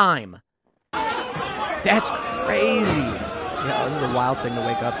long time. That's crazy. This is a wild thing to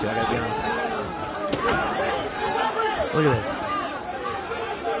wake up to, I gotta be honest. Look at this.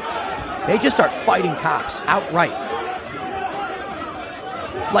 They just start fighting cops outright.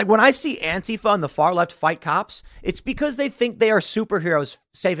 Like when I see Antifa on the far left fight cops, it's because they think they are superheroes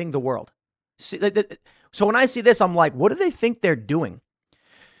saving the world. So when I see this, I'm like, what do they think they're doing?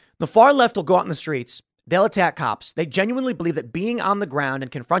 The far left will go out in the streets. They'll attack cops. They genuinely believe that being on the ground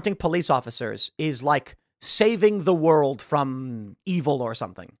and confronting police officers is like saving the world from evil or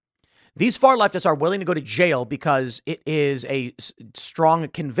something. These far leftists are willing to go to jail because it is a strong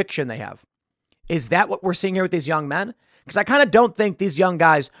conviction they have. Is that what we're seeing here with these young men? Because I kind of don't think these young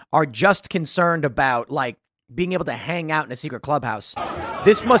guys are just concerned about like being able to hang out in a secret clubhouse.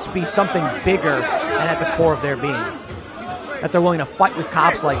 This must be something bigger and at the core of their being. That they're willing to fight with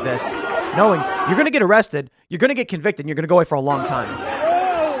cops like this, knowing you're going to get arrested, you're going to get convicted, and you're going to go away for a long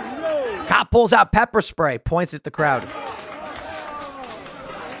time. Cop pulls out pepper spray, points at the crowd.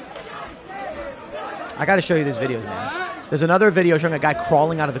 I got to show you these videos, man. There's another video showing a guy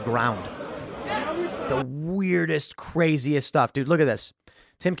crawling out of the ground. The weirdest, craziest stuff. Dude, look at this.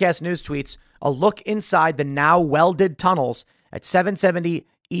 Timcast News tweets, a look inside the now welded tunnels at 770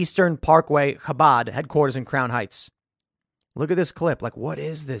 Eastern Parkway, Chabad, headquarters in Crown Heights. Look at this clip. Like, what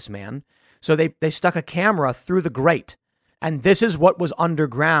is this, man? So they stuck a camera through the grate, and this is what was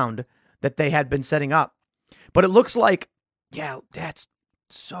underground that they had been setting up. But it looks like, yeah, that's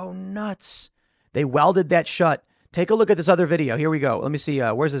so nuts. They welded that shut. Take a look at this other video. Here we go. Let me see.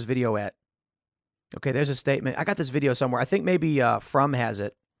 Where's this video at? Okay, there's a statement. I got this video somewhere. I think maybe From has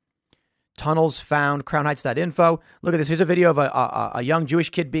it. Tunnels found, crownheights.info. Look at this. Here's a video of a young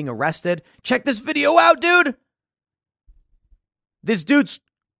Jewish kid being arrested. Check this video out, dude. This dude's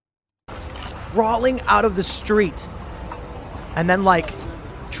crawling out of the street and then, like,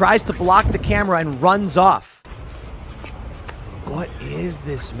 tries to block the camera and runs off. What is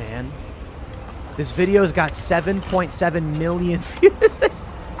this, man? This video's got 7.7 million views.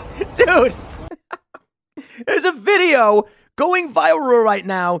 Dude, there's a video going viral right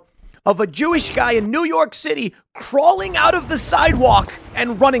now of a Jewish guy in New York City crawling out of the sidewalk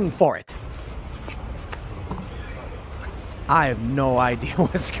and running for it. I have no idea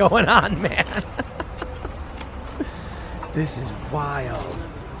what's going on, man. This is wild.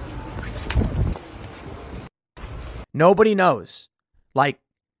 Nobody knows. Like,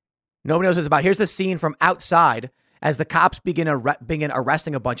 nobody knows what it's about. Here's the scene from outside as the cops begin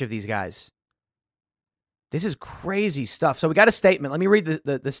arresting a bunch of these guys. This is crazy stuff. So we got a statement. Let me read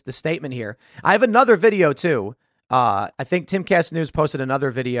the statement here. I have another video, too. I think Timcast News posted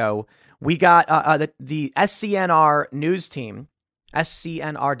another video. We got the SCNR news team,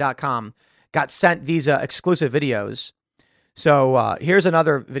 SCNR.com, got sent these exclusive videos. So here's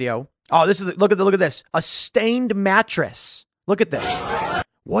another video. Oh, this is look at this. A stained mattress. Look at this.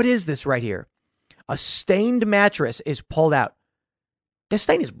 What is this right here? A stained mattress is pulled out. This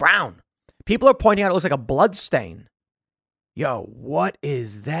stain is brown. People are pointing out it looks like a blood stain. Yo, what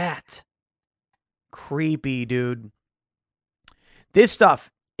is that? Creepy, dude. This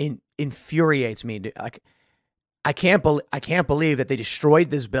stuff infuriates me. Dude. Like, I can't believe that they destroyed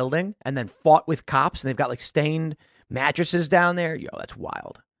this building and then fought with cops and they've got like stained mattresses down there. Yo, that's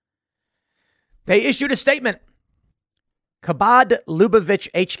wild. They issued a statement. Chabad Lubavitch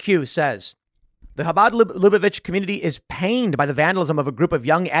HQ says, the Chabad Lubavitch community is pained by the vandalism of a group of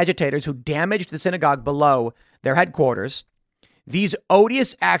young agitators who damaged the synagogue below their headquarters. These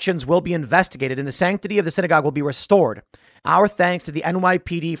odious actions will be investigated and the sanctity of the synagogue will be restored. Our thanks to the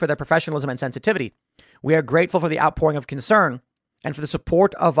NYPD for their professionalism and sensitivity. We are grateful for the outpouring of concern and for the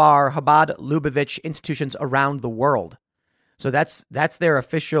support of our Chabad Lubavitch institutions around the world. So that's their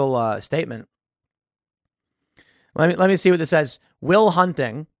official statement. Let me see what this says. Will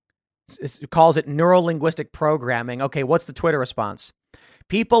Hunting calls it neuro-linguistic programming. Okay, what's the Twitter response?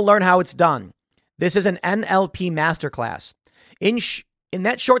 People learn how it's done. This is an NLP masterclass. In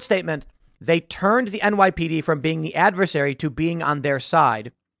that short statement, they turned the NYPD from being the adversary to being on their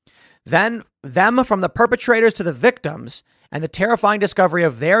side. Then them from the perpetrators to the victims and the terrifying discovery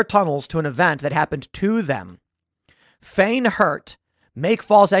of their tunnels to an event that happened to them. Feign hurt, make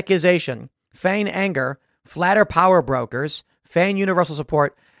false accusation, feign anger, flatter power brokers, feign universal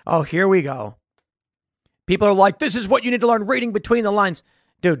support. Oh, here we go. People are like, this is what you need to learn reading between the lines.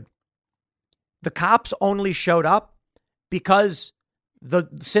 Dude, the cops only showed up because the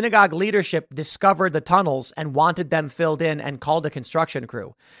synagogue leadership discovered the tunnels and wanted them filled in and called a construction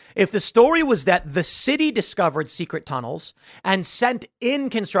crew. If the story was that the city discovered secret tunnels and sent in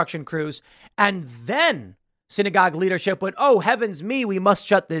construction crews and then synagogue leadership went, oh, heavens me, we must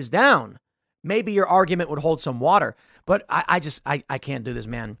shut this down, maybe your argument would hold some water. But I can't do this,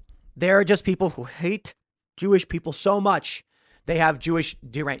 man. There are just people who hate Jewish people so much. They have Jewish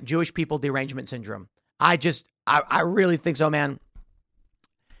people derangement syndrome. I really think so, man.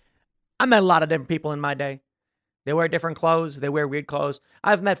 I met a lot of different people in my day. They wear different clothes. They wear weird clothes.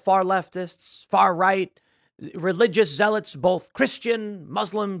 I've met far leftists, far right, religious zealots, both Christian,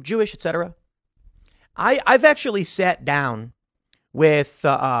 Muslim, Jewish, etc. I've actually sat down with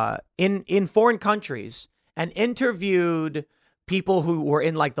in foreign countries and interviewed people who were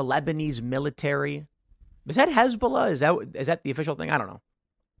in like the Lebanese military. Is that Hezbollah? Is that the official thing? I don't know.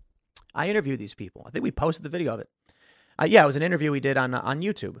 I interviewed these people. I think we posted the video of it. Yeah, it was an interview we did on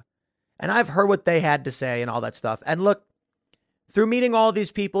YouTube. And I've heard what they had to say and all that stuff. And look, through meeting all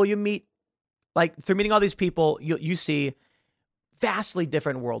these people, you see vastly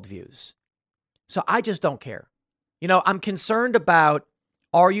different worldviews. So I just don't care. I'm concerned about,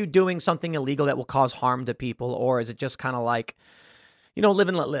 are you doing something illegal that will cause harm to people? Or is it just kind of like, live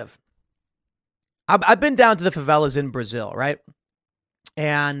and let live? I've been down to the favelas in Brazil, right?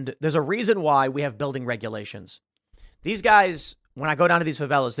 And there's a reason why we have building regulations. These guys, when I go down to these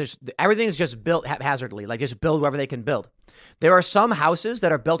favelas, everything's just built haphazardly, like just build wherever they can build. There are some houses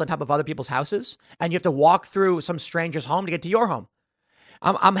that are built on top of other people's houses, and you have to walk through some stranger's home to get to your home.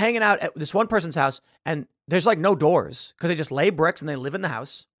 I'm hanging out at this one person's house, and there's like no doors because they just lay bricks and they live in the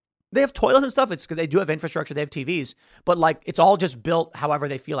house. They have toilets and stuff. It's because they do have infrastructure. They have TVs, but like it's all just built however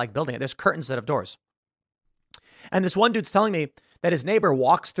they feel like building it. There's curtains that have doors. And this one dude's telling me that his neighbor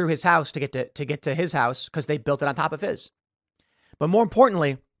walks through his house to get to his house because they built it on top of his. But more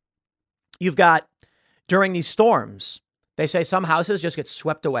importantly, you've got during these storms, they say some houses just get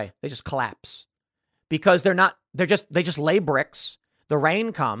swept away. They just collapse because they just lay bricks. The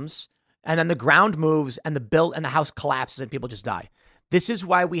rain comes and then the ground moves and the house collapses and people just die. This is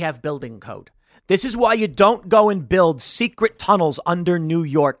why we have building code. This is why you don't go and build secret tunnels under New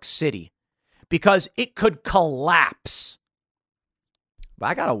York City because it could collapse. But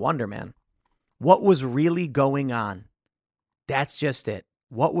I got to wonder, man, what was really going on? That's just it.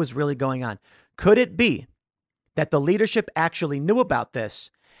 What was really going on? Could it be that the leadership actually knew about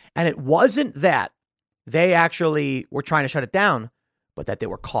this and it wasn't that they actually were trying to shut it down, but that they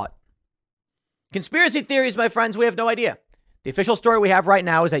were caught? Conspiracy theories, my friends, we have no idea. The official story we have right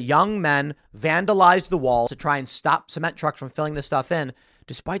now is that young men vandalized the walls to try and stop cement trucks from filling this stuff in,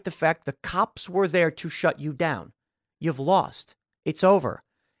 despite the fact the cops were there to shut you down. You've lost. It's over.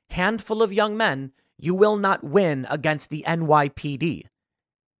 Handful of young men, you will not win against the NYPD.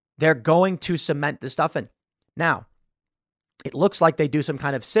 They're going to cement the stuff in. Now, it looks like they do some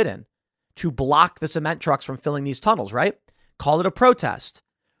kind of sit-in to block the cement trucks from filling these tunnels, right? Call it a protest.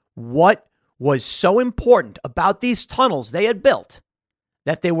 What was so important about these tunnels they had built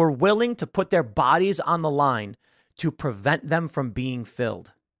that they were willing to put their bodies on the line to prevent them from being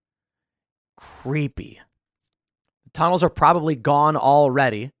filled? Creepy. The tunnels are probably gone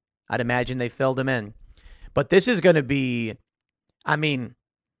already. I'd imagine they filled them in. But this is going to be,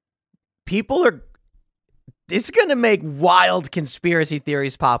 it's going to make wild conspiracy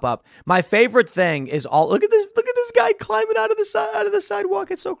theories pop up. My favorite thing is look at this guy climbing out of the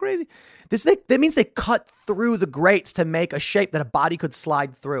sidewalk. It's so crazy. That means they cut through the grates to make a shape that a body could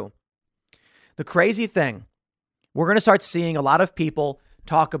slide through. The crazy thing, we're going to start seeing a lot of people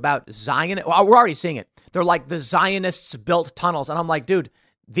talk about Zion. Well, we're already seeing it. They're like the Zionists built tunnels. And I'm like, dude,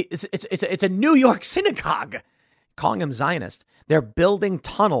 it's a New York synagogue. Calling them Zionist. They're building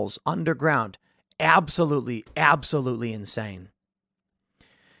tunnels underground. Absolutely, absolutely insane.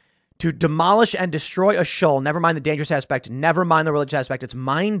 To demolish and destroy a shul, never mind the dangerous aspect, never mind the religious aspect, it's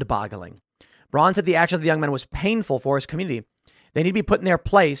mind-boggling. Braun said the action of the young men was painful for his community. They need to be put in their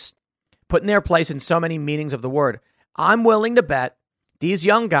place in so many meanings of the word. I'm willing to bet these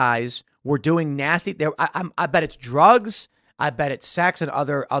young guys were doing nasty. I bet it's drugs. I bet it's sex and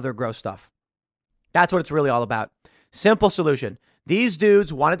other gross stuff. That's what it's really all about. Simple solution. These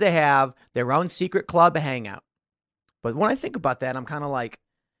dudes wanted to have their own secret club hangout. But when I think about that, I'm kind of like,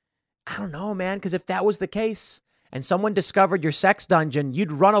 I don't know, man, because if that was the case and someone discovered your sex dungeon,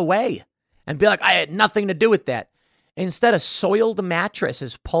 you'd run away and be like, I had nothing to do with that. Instead, a soiled mattress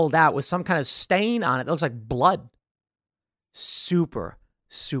is pulled out with some kind of stain on it that looks like blood. Super,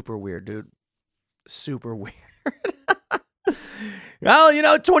 super weird, dude. Super weird. Well,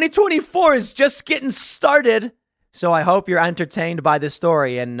 2024 is just getting started. So I hope you're entertained by this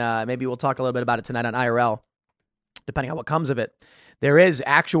story, and maybe we'll talk a little bit about it tonight on IRL, depending on what comes of it. There is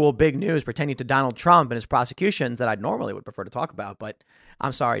actual big news pertaining to Donald Trump and his prosecutions that I normally would prefer to talk about, but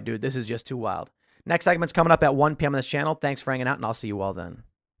I'm sorry, dude. This is just too wild. Next segment's coming up at 1 p.m. on this channel. Thanks for hanging out, and I'll see you all then.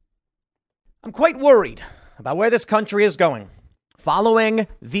 I'm quite worried about where this country is going. Following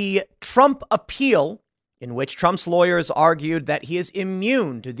the Trump appeal, in which Trump's lawyers argued that he is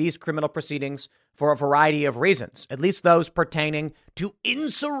immune to these criminal proceedings for a variety of reasons, at least those pertaining to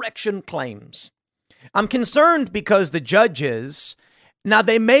insurrection claims. I'm concerned because the judges, now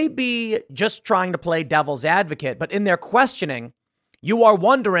they may be just trying to play devil's advocate, but in their questioning, you are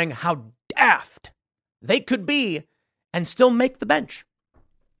wondering how daft they could be and still make the bench.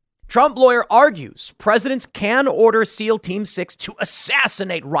 Trump lawyer argues presidents can order SEAL Team 6 to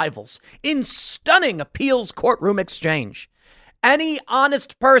assassinate rivals in stunning appeals courtroom exchange. Any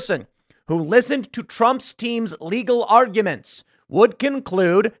honest person who listened to Trump's team's legal arguments would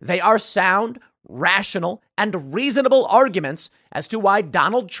conclude they are sound, rational, and reasonable arguments as to why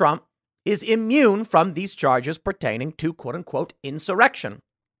Donald Trump is immune from these charges pertaining to, quote unquote, insurrection.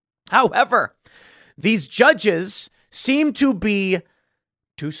 However, these judges seem to be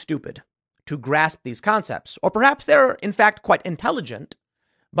too stupid to grasp these concepts, or perhaps they're in fact quite intelligent,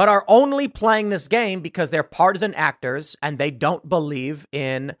 but are only playing this game because they're partisan actors and they don't believe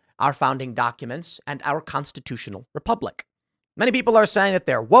in our founding documents and our constitutional republic. Many people are saying that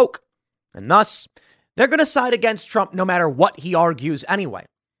they're woke, and thus they're going to side against Trump no matter what he argues anyway.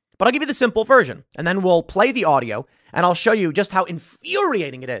 But I'll give you the simple version, and then we'll play the audio, and I'll show you just how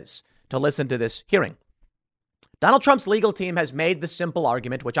infuriating it is to listen to this hearing. Donald Trump's legal team has made the simple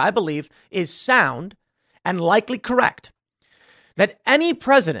argument, which I believe is sound and likely correct, that any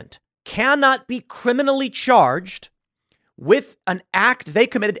president cannot be criminally charged with an act they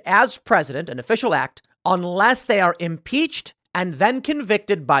committed as president, an official act, unless they are impeached and then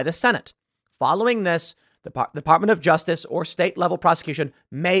convicted by the Senate. Following this, the Department of Justice or state level prosecution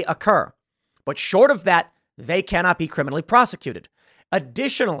may occur. But short of that, they cannot be criminally prosecuted.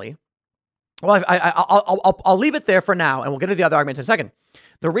 Additionally, well, I'll leave it there for now, and we'll get to the other arguments in a second.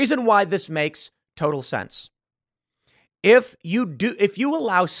 The reason why this makes total sense. If you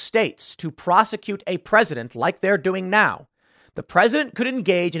allow states to prosecute a president like they're doing now, the president could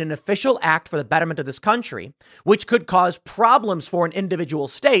engage in an official act for the betterment of this country, which could cause problems for an individual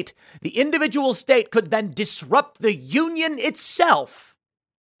state. The individual state could then disrupt the union itself.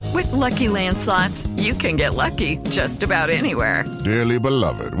 With Lucky Land Slots, you can get lucky just about anywhere. Dearly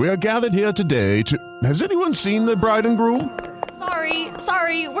beloved, we are gathered here today to... Has anyone seen the bride and groom?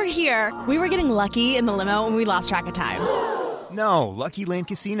 Sorry, we're here. We were getting lucky in the limo and we lost track of time. No, Lucky Land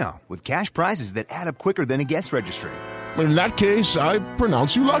Casino, with cash prizes that add up quicker than a guest registry. In that case, I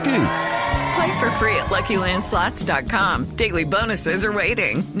pronounce you lucky. Play for free at LuckyLandSlots.com. Daily bonuses are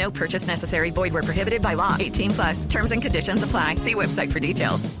waiting. No purchase necessary. Void where prohibited by law. 18+. Terms and conditions apply. See website for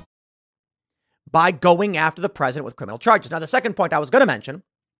details. By going after the president with criminal charges. Now, the second point I was going to mention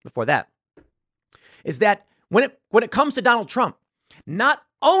before that is that when it comes to Donald Trump, not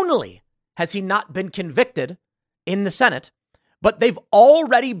only has he not been convicted in the Senate, but they've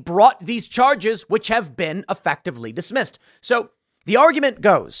already brought these charges, which have been effectively dismissed. So the argument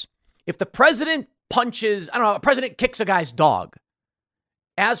goes, if the president a president kicks a guy's dog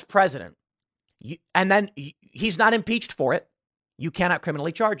as president, and then he's not impeached for it, you cannot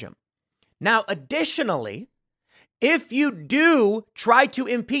criminally charge him. Now, additionally, if you do try to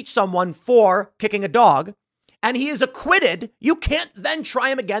impeach someone for kicking a dog and he is acquitted, you can't then try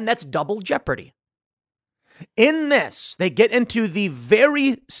him again. That's double jeopardy. In this, they get into the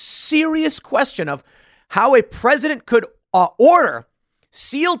very serious question of how a president could order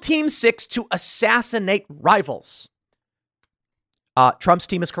SEAL Team 6 to assassinate rivals. Trump's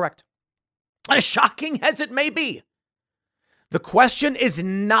team is correct. As shocking as it may be, the question is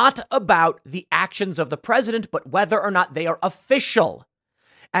not about the actions of the president, but whether or not they are official.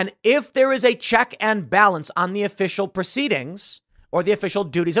 And if there is a check and balance on the official proceedings or the official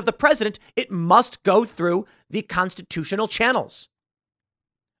duties of the president, it must go through the constitutional channels.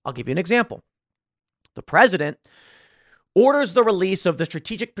 I'll give you an example. The president orders the release of the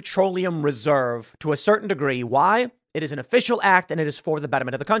Strategic Petroleum Reserve to a certain degree. Why? It is an official act and it is for the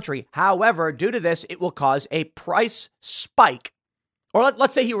betterment of the country. However, due to this, it will cause a price spike. Or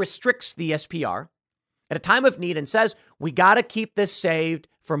let's say he restricts the SPR at a time of need and says, we got to keep this saved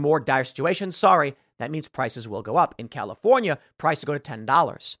for more dire situations. Sorry, that means prices will go up. In California, prices go to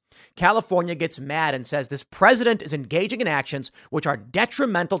 $10. California gets mad and says this president is engaging in actions which are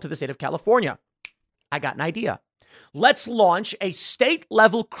detrimental to the state of California. I got an idea. Let's launch a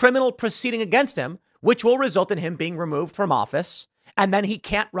state-level criminal proceeding against him, which will result in him being removed from office, and then he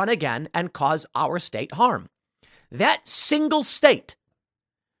can't run again and cause our state harm. That single state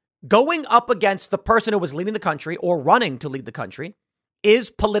going up against the person who was leading the country or running to lead the country is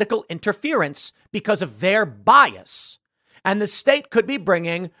political interference because of their bias. And the state could be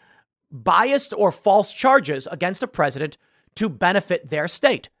bringing biased or false charges against a president to benefit their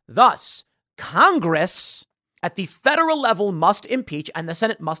state. Thus, Congress at the federal level must impeach and the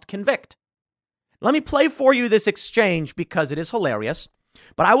Senate must convict. Let me play for you this exchange because it is hilarious,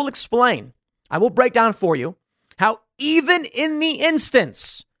 but I will explain. I will break down for you how even in the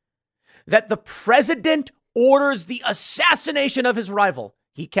instance that the president orders the assassination of his rival,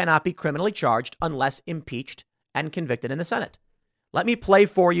 he cannot be criminally charged unless impeached and convicted in the Senate. Let me play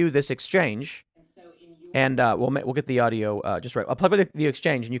for you this exchange, and we'll get the audio just right. I'll play for the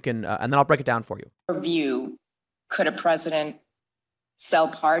exchange, and you can, and then I'll break it down for you. Review: could a president sell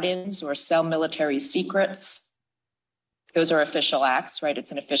pardons or sell military secrets? Those are official acts, right?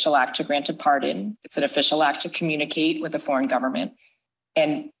 It's an official act to grant a pardon. It's an official act to communicate with a foreign government,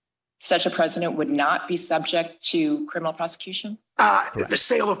 and such a president would not be subject to criminal prosecution? The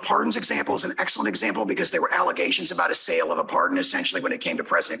sale of pardons example is an excellent example because there were allegations about a sale of a pardon, essentially, when it came to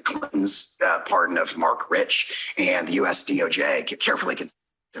President Clinton's pardon of Mark Rich. And the U.S. DOJ carefully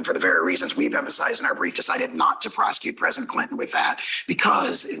and for the very reasons we've emphasized in our brief, decided not to prosecute President Clinton with that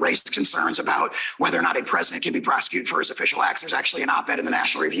because it raised concerns about whether or not a president can be prosecuted for his official acts. There's actually an op-ed in the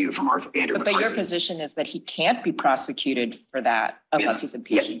National Review from Andrew McCarthy. But your position is that he can't be prosecuted for that unless he's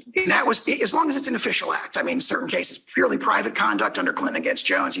impeached. Yeah, that was, as long as it's an official act. I mean, in certain cases, purely private conduct under Clinton against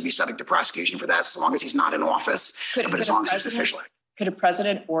Jones, he'd be subject to prosecution for that so long as he's not in office. But as long as it's an official act. Could a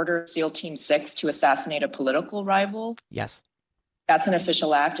president order SEAL Team 6 to assassinate a political rival? Yes. That's an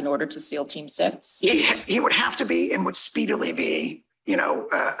official act in order to SEAL Team 6? He would have to be and would speedily be,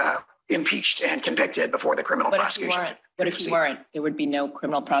 impeached and convicted before the criminal prosecution. What if he weren't? There would be no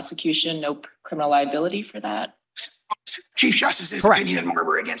criminal prosecution, no criminal liability for that? Chief Justice's opinion in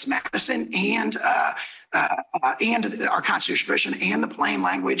Marbury against Madison and our constitutional tradition and the plain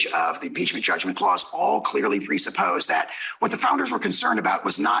language of the impeachment judgment clause all clearly presuppose that what the founders were concerned about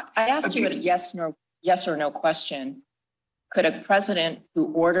was not. I asked you a yes or no question. Could a president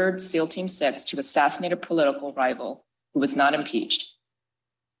who ordered SEAL Team 6 to assassinate a political rival who was not impeached,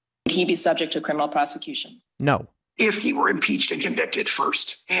 would he be subject to criminal prosecution? No. If he were impeached and convicted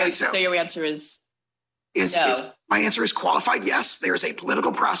first. And so your answer is no. My answer is qualified yes. There's a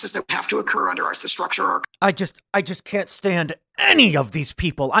political process that would have to occur under the structure of our. I just can't stand any of these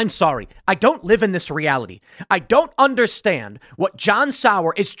people. I'm sorry. I don't live in this reality. I don't understand what John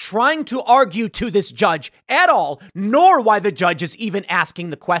Sauer is trying to argue to this judge at all, nor why the judge is even asking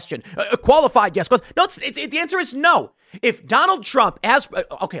the question. Qualified yes. No, the answer is no. If Donald Trump,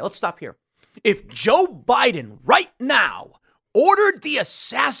 okay, let's stop here. If Joe Biden right now ordered the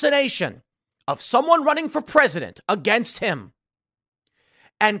assassination of someone running for president against him,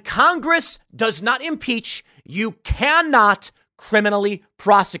 and Congress does not impeach, you cannot criminally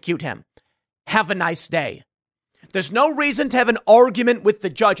prosecute him. Have a nice day. There's no reason to have an argument with the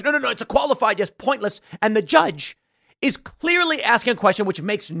judge. No, it's a qualified yes, pointless. And the judge is clearly asking a question which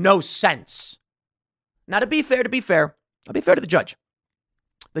makes no sense. Now, to be fair, I'll be fair to the judge.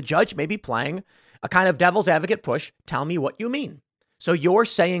 The judge may be playing a kind of devil's advocate push. Tell me what you mean. So you're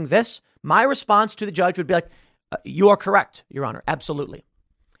saying this? My response to the judge would be like, you are correct, Your Honor. Absolutely.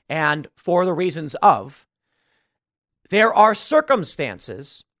 And for the reasons of, there are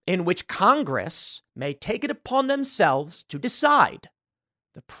circumstances in which Congress may take it upon themselves to decide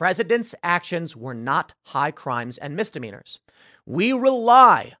the president's actions were not high crimes and misdemeanors. We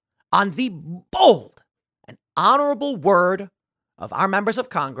rely on the bold and honorable word of our members of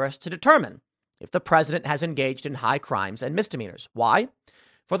Congress to determine if the president has engaged in high crimes and misdemeanors. Why?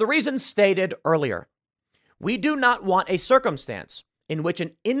 For the reasons stated earlier. We do not want a circumstance in which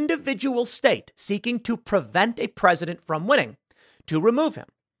an individual state seeking to prevent a president from winning to remove him.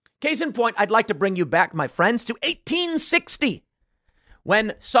 Case in point, I'd like to bring you back, my friends, to 1860,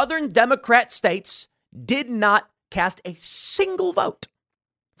 when Southern Democrat states did not cast a single vote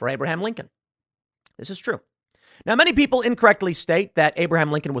for Abraham Lincoln. This is true. Now, many people incorrectly state that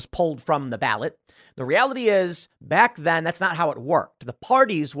Abraham Lincoln was pulled from the ballot. The reality is, back then, that's not how it worked. The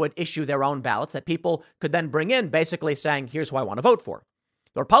parties would issue their own ballots that people could then bring in, basically saying, here's who I want to vote for.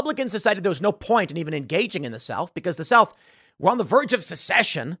 The Republicans decided there was no point in even engaging in the South because the South were on the verge of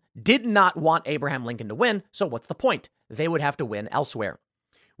secession, did not want Abraham Lincoln to win. So what's the point? They would have to win elsewhere.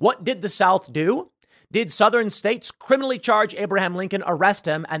 What did the South do? Did Southern states criminally charge Abraham Lincoln, arrest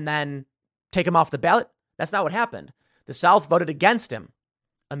him, and then take him off the ballot? That's not what happened. The South voted against him.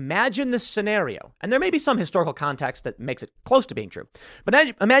 Imagine this scenario, and there may be some historical context that makes it close to being true,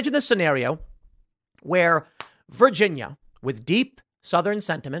 but imagine this scenario where Virginia, with deep Southern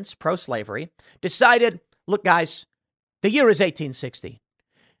sentiments, pro-slavery, decided, look, guys, the year is 1860.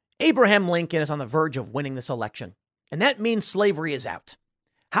 Abraham Lincoln is on the verge of winning this election, and that means slavery is out.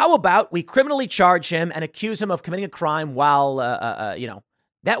 How about we criminally charge him and accuse him of committing a crime while,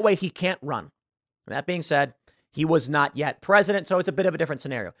 that way he can't run. That being said, he was not yet president, so it's a bit of a different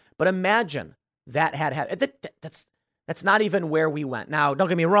scenario. But imagine that had happened. That's not even where we went. Now, don't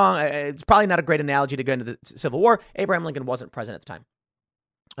get me wrong. It's probably not a great analogy to go into the Civil War. Abraham Lincoln wasn't president at the time.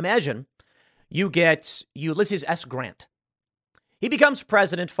 Imagine you get Ulysses S. Grant. He becomes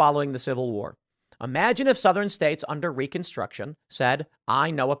president following the Civil War. Imagine if southern states under Reconstruction said,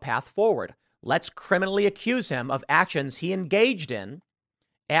 I know a path forward. Let's criminally accuse him of actions he engaged in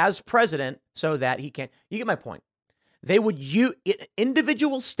as president so that he can't. You get my point. They would use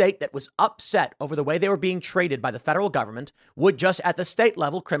individual state that was upset over the way they were being treated by the federal government would just at the state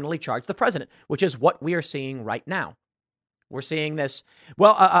level criminally charge the president, which is what we are seeing right now. We're seeing this.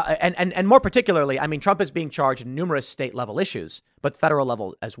 Well, and more particularly, I mean, Trump is being charged in numerous state level issues, but federal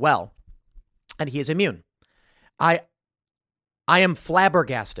level as well. And he is immune. I am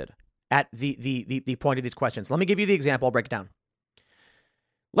flabbergasted at the point of these questions. Let me give you the example. I'll break it down.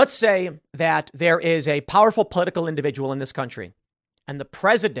 Let's say that there is a powerful political individual in this country, and the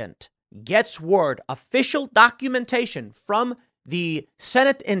president gets word, official documentation from the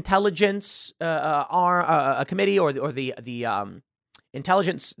Senate Intelligence Committee or the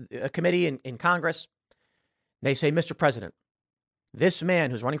Intelligence Committee in Congress. They say, Mr. President, this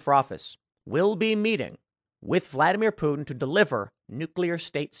man who's running for office will be meeting with Vladimir Putin to deliver nuclear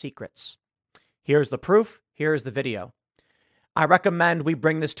state secrets. Here's the proof. Here's the video. I recommend we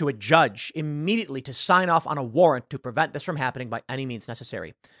bring this to a judge immediately to sign off on a warrant to prevent this from happening by any means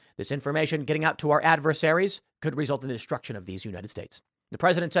necessary. This information getting out to our adversaries could result in the destruction of these United States. The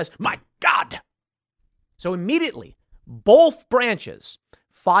president says, my God. So immediately, both branches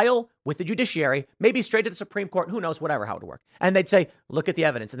file with the judiciary, maybe straight to the Supreme Court, who knows, whatever, how it would work. And they'd say, look at the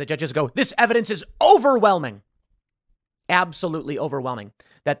evidence. And the judges go, this evidence is overwhelming. Absolutely overwhelming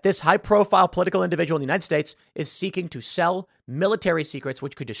that this high profile political individual in the United States is seeking to sell military secrets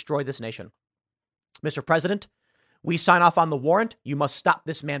which could destroy this nation. Mr. President, we sign off on the warrant. You must stop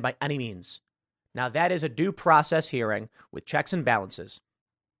this man by any means. Now, that is a due process hearing with checks and balances.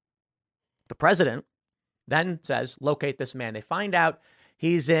 The president then says, locate this man. They find out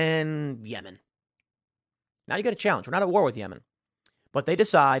he's in Yemen. Now you got a challenge. We're not at war with Yemen. But they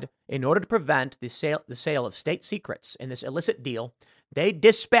decide, in order to prevent the sale of state secrets in this illicit deal, they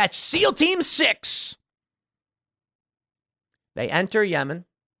dispatch SEAL Team 6. They enter Yemen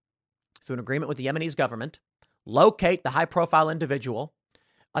through an agreement with the Yemenis government, locate the high-profile individual,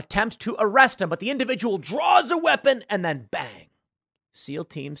 attempt to arrest him, but the individual draws a weapon, and then bang, SEAL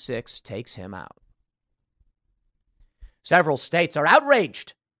Team 6 takes him out. Several states are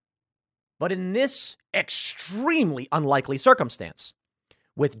outraged. But in this extremely unlikely circumstance,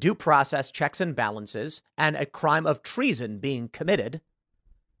 with due process checks and balances and a crime of treason being committed,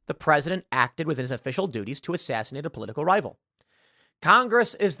 the president acted within his official duties to assassinate a political rival.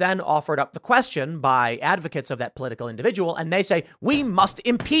 Congress is then offered up the question by advocates of that political individual, and they say, we must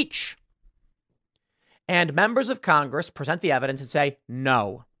impeach. And members of Congress present the evidence and say,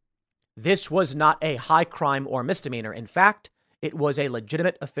 no, this was not a high crime or misdemeanor. In fact, it was a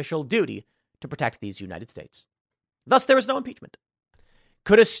legitimate official duty to protect these United States. Thus, there is no impeachment.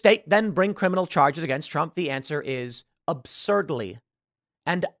 Could a state then bring criminal charges against Trump? The answer is absurdly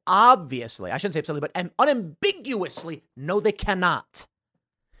and obviously, I shouldn't say absurdly, but unambiguously, no, they cannot.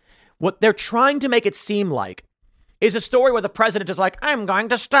 What they're trying to make it seem like is a story where the president is like, I'm going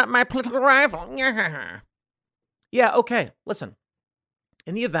to stop my political rival. Yeah, okay, listen.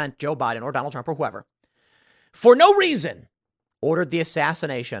 In the event Joe Biden or Donald Trump or whoever, for no reason, ordered the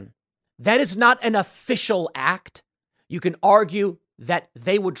assassination, that is not an official act. You can argue that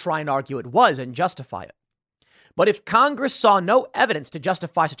they would try and argue it was and justify it. But if Congress saw no evidence to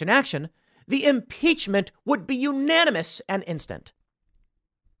justify such an action, the impeachment would be unanimous and instant.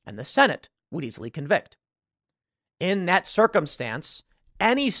 And the Senate would easily convict. In that circumstance,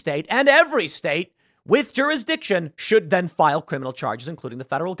 any state and every state with jurisdiction should then file criminal charges, including the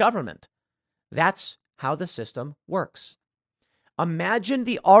federal government. That's how the system works. Imagine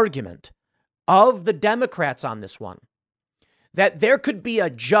the argument of the Democrats on this one, that there could be a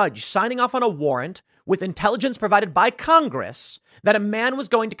judge signing off on a warrant with intelligence provided by Congress that a man was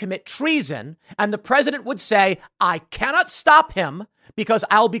going to commit treason, and the president would say, I cannot stop him because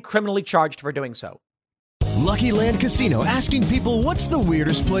I'll be criminally charged for doing so. Lucky Land Casino, asking people, what's the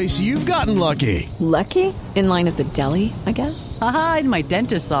weirdest place you've gotten lucky? Lucky? In line at the deli, I guess? Aha, in my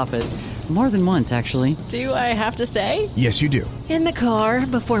dentist's office. More than once, actually. Do I have to say? Yes, you do. In the car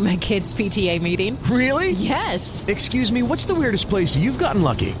before my kids' PTA meeting. Really? Yes. Excuse me, what's the weirdest place you've gotten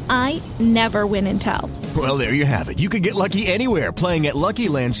lucky? I never win and tell. Well, there you have it. You can get lucky anywhere, playing at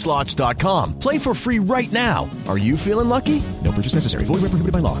LuckyLandSlots.com. Play for free right now. Are you feeling lucky? No purchase necessary. Void where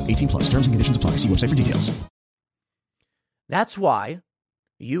prohibited by law. 18+. Terms and conditions apply. See website for details. That's why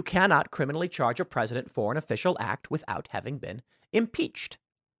you cannot criminally charge a president for an official act without having been impeached.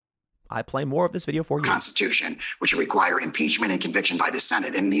 I play more of this video for you. Constitution, which require impeachment and conviction by the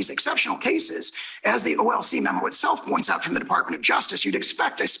Senate. In these exceptional cases, as the OLC memo itself points out from the Department of Justice, you'd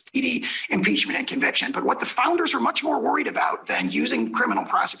expect a speedy impeachment and conviction. But what the founders were much more worried about than using criminal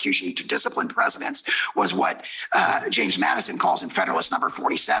prosecution to discipline presidents was what James Madison calls in Federalist number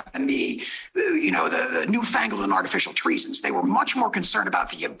 47, the newfangled and artificial treasons. They were much more concerned about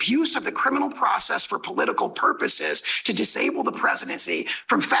the abuse of the criminal process for political purposes to disable the presidency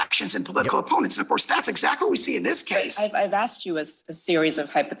from factions and political opponents. And of course, that's exactly what we see in this case. I've asked you a series of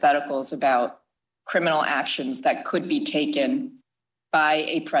hypotheticals about criminal actions that could be taken by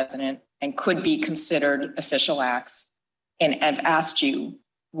a president and could be considered official acts. And I've asked you,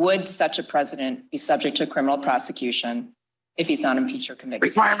 would such a president be subject to criminal prosecution if he's not impeached or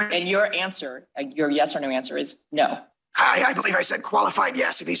convicted? And your answer, your yes or no answer is no. I believe I said qualified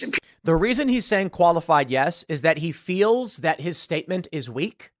yes if he's impeached. The reason he's saying qualified yes is that he feels that his statement is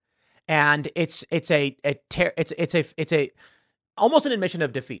weak, and it's almost an admission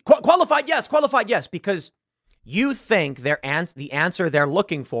of defeat. Qualified yes, because you think the answer they're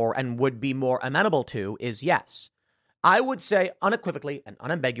looking for and would be more amenable to is yes. I would say unequivocally and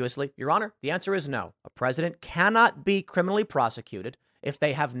unambiguously, Your Honor, the answer is no. A president cannot be criminally prosecuted if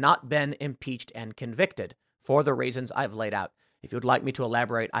they have not been impeached and convicted for the reasons I've laid out. If you'd like me to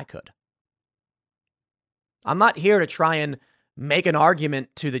elaborate, I could. I'm not here to try and make an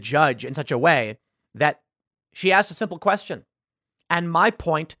argument to the judge in such a way that she asked a simple question, and my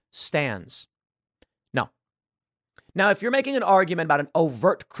point stands. No. Now, if you're making an argument about an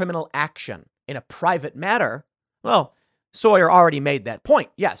overt criminal action in a private matter, well, Sawyer already made that point.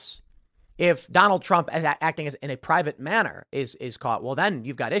 Yes. If Donald Trump acting in a private manner is caught, well, then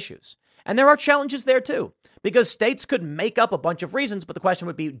you've got issues. And there are challenges there, too, because states could make up a bunch of reasons. But the question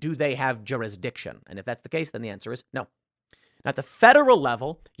would be, do they have jurisdiction? And if that's the case, then the answer is no. Now, at the federal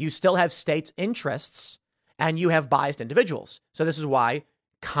level, you still have states' interests and you have biased individuals. So this is why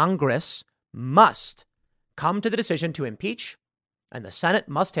Congress must come to the decision to impeach, and the Senate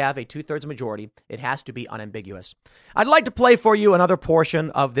must have a 2/3 majority. It has to be unambiguous. I'd like to play for you another portion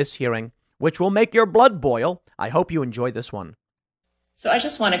of this hearing, which will make your blood boil. I hope you enjoy this one. So I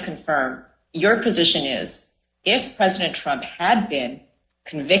just want to confirm, your position is if President Trump had been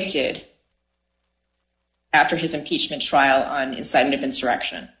convicted after his impeachment trial on incitement of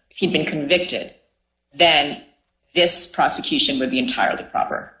insurrection, if he'd been convicted, then this prosecution would be entirely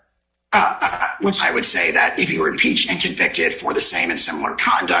proper. I would say that if he were impeached and convicted for the same and similar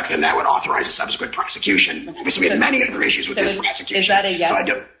conduct, then that would authorize a subsequent prosecution. Because we have many other issues with this prosecution. Is that a yes?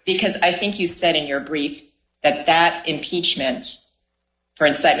 Because I think you said in your brief that impeachment for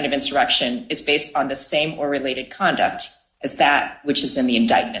incitement of insurrection is based on the same or related conduct as that which is in the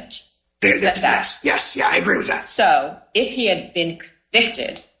indictment. Yes, I agree with that. So if he had been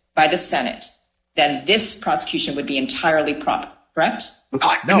convicted by the Senate, then this prosecution would be entirely proper, correct?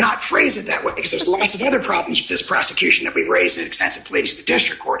 I would not phrase it that way because there's lots of other problems with this prosecution that we've raised in extensive pleadings to the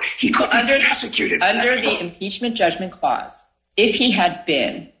district court. He could be prosecuted under the impeachment judgment clause. If he had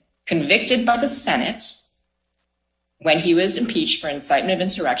been convicted by the Senate when he was impeached for incitement of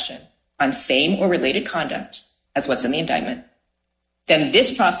insurrection on same or related conduct as what's in the indictment, then this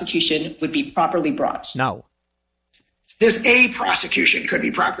prosecution would be properly brought. No. There's a prosecution could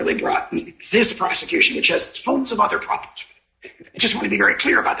be properly brought. This prosecution, which has tons of other problems. I just want to be very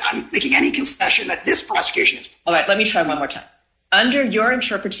clear about that. I'm making any concession that this prosecution is. All right, let me try one more time. Under your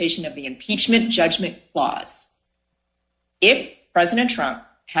interpretation of the impeachment judgment clause, if President Trump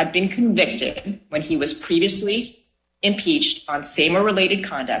had been convicted when he was previously impeached on same or related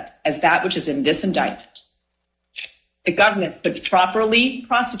conduct as that which is in this indictment, the government could properly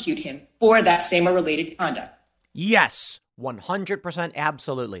prosecute him for that same or related conduct. Yes, 100%,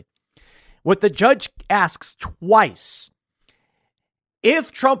 absolutely. What the judge asks twice,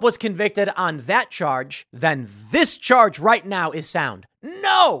 if Trump was convicted on that charge, then this charge right now is sound.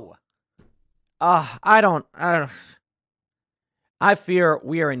 No! I fear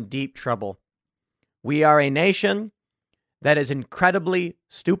we are in deep trouble. We are a nation that is incredibly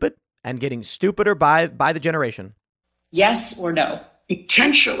stupid and getting stupider by the generation. Yes or no?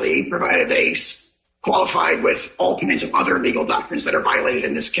 Potentially, provided they qualified with all kinds of other legal doctrines that are violated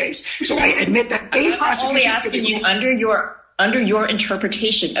in this case. So I admit that a prosecution. I'm only asking you under your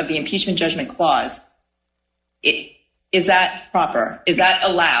interpretation of the impeachment judgment clause, is that proper? Is that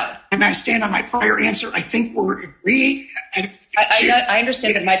allowed? And I stand on my prior answer. I think we're agreeing. I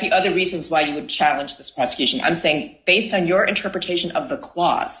understand there might be other reasons why you would challenge this prosecution. I'm saying based on your interpretation of the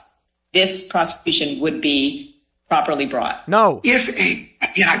clause, this prosecution would be properly brought? No.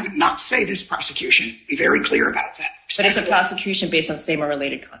 I would not say this prosecution. Be very clear about that. But it's a prosecution based on same or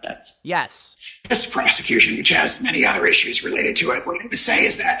related conduct. Yes. This prosecution, which has many other issues related to it, what I would say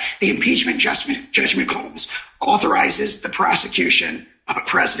is that the impeachment judgment clause authorizes the prosecution of a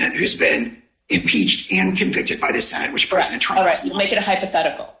president who's been impeached and convicted by the Senate, which President Trump. All right, we'll make it a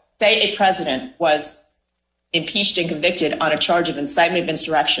hypothetical. Say a president was impeached and convicted on a charge of incitement of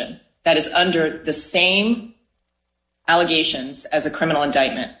insurrection that is under the same allegations as a criminal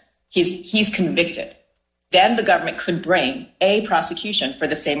indictment. He's convicted. Then the government could bring a prosecution for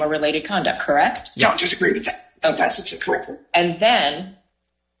the same or related conduct, correct? Don't disagree with that. Okay. That's correct. And then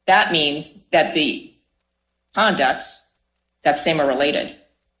that means that the conduct that's same or related,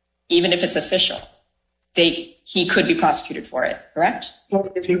 even if it's official, he could be prosecuted for it, correct?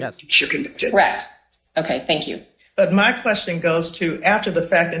 Yes. You're convicted. Correct. Okay, thank you. But my question goes to after the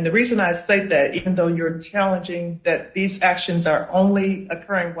fact, and the reason I say that, even though you're challenging that these actions are only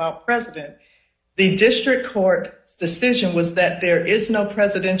occurring while president, the district court's decision was that there is no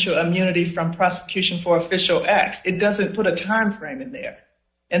presidential immunity from prosecution for official acts. It doesn't put a time frame in there.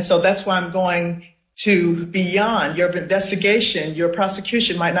 And so that's why I'm going to beyond your investigation, your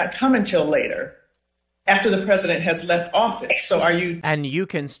prosecution might not come until later, after the president has left office. So are you... And you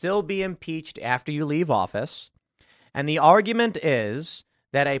can still be impeached after you leave office. And the argument is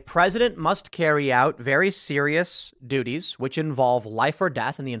that a president must carry out very serious duties, which involve life or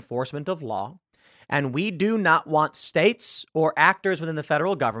death in the enforcement of law. And we do not want states or actors within the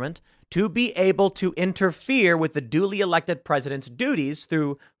federal government to be able to interfere with the duly elected president's duties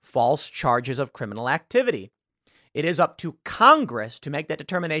through false charges of criminal activity. It is up to Congress to make that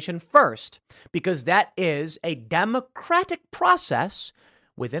determination first, because that is a democratic process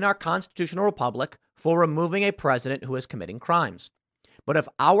within our constitutional republic for removing a president who is committing crimes. But if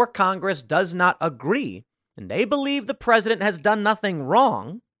our Congress does not agree and they believe the president has done nothing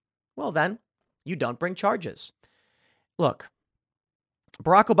wrong, well, then you don't bring charges. Look,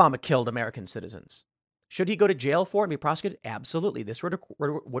 Barack Obama killed American citizens. Should he go to jail for it and be prosecuted? Absolutely. This would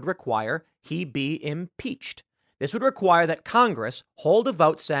require he be impeached. This would require that Congress hold a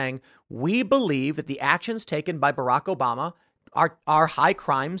vote saying, we believe that the actions taken by Barack Obama are high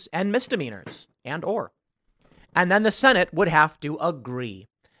crimes and misdemeanors and then the Senate would have to agree.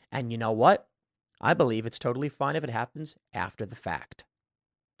 And you know what? I believe it's totally fine if it happens after the fact,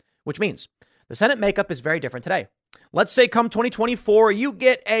 which means the Senate makeup is very different today. Let's say come 2024, you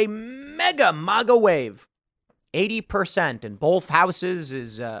get a mega MAGA wave. 80% in both houses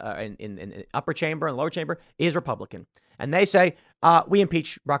is in upper chamber and lower chamber is Republican. And they say, we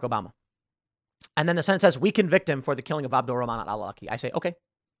impeach Barack Obama. And then the Senate says, we convict him for the killing of Abdul Rahman al-Awlaki. I say, okay.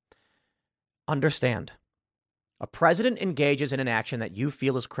 Understand. A president engages in an action that you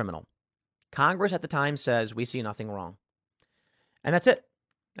feel is criminal. Congress at the time says, we see nothing wrong. And that's it.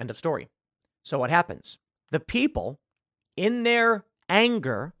 End of story. So what happens? The people, in their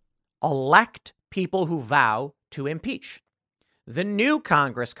anger, elect people who vow to impeach. The new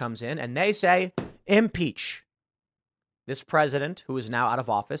Congress comes in and they say, impeach. This president, who is now out of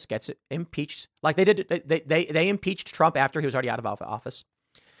office, gets impeached like they did. They impeached Trump after he was already out of office.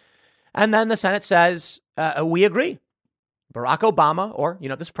 And then the Senate says, we agree. Barack Obama, or,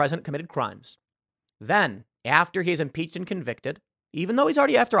 this president committed crimes. Then, after he's impeached and convicted, even though he's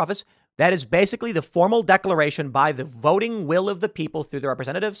already after office, that is basically the formal declaration by the voting will of the people through their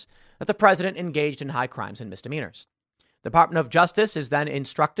representatives that the president engaged in high crimes and misdemeanors. The Department of Justice is then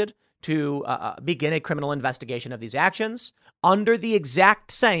instructed to begin a criminal investigation of these actions under the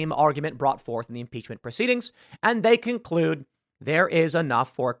exact same argument brought forth in the impeachment proceedings, and they conclude there is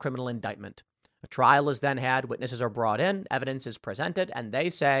enough for a criminal indictment. A trial is then had, witnesses are brought in, evidence is presented, and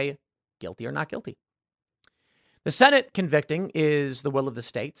they say guilty or not guilty. The Senate convicting is the will of the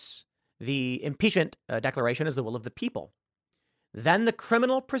states. The impeachment declaration is the will of the people. Then the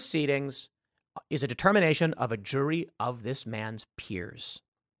criminal proceedings is a determination of a jury of this man's peers.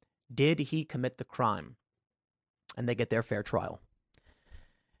 Did he commit the crime? And they get their fair trial.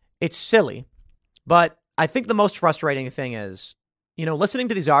 It's silly, but I think the most frustrating thing is, listening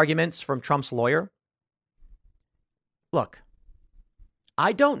to these arguments from Trump's lawyer. Look,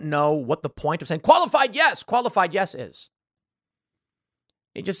 I don't know what the point of saying qualified yes is.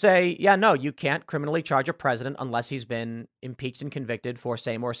 You just say, yeah, no, you can't criminally charge a president unless he's been impeached and convicted for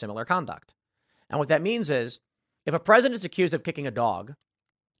same or similar conduct. And what that means is if a president is accused of kicking a dog,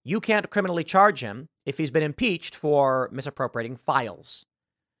 you can't criminally charge him if he's been impeached for misappropriating files,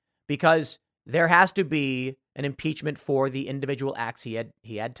 because there has to be an impeachment for the individual acts he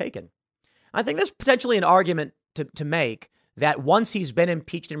had taken. I think there's potentially an argument to make that once he's been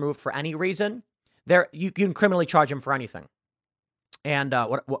impeached and removed for any reason, you can criminally charge him for anything. And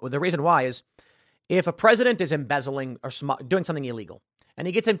the reason why is if a president is embezzling or doing something illegal and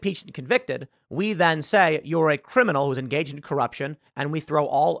he gets impeached and convicted, we then say you're a criminal who's engaged in corruption, and we throw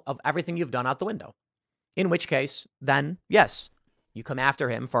all of everything you've done out the window. In which case, then, yes, you come after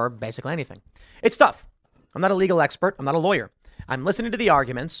him for basically anything. It's tough. I'm not a legal expert. I'm not a lawyer. I'm listening to the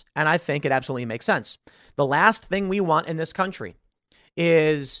arguments, and I think it absolutely makes sense. The last thing we want in this country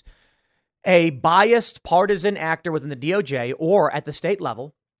is a biased partisan actor within the DOJ or at the state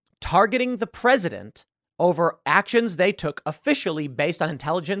level targeting the president over actions they took officially based on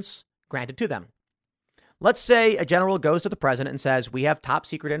intelligence granted to them. Let's say a general goes to the president and says, we have top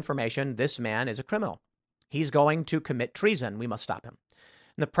secret information. This man is a criminal. He's going to commit treason. We must stop him.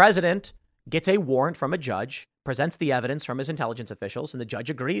 And the president gets a warrant from a judge, presents the evidence from his intelligence officials, and the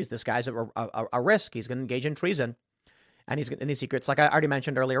judge agrees this guy's a risk. He's going to engage in treason. And he's in these secrets, like I already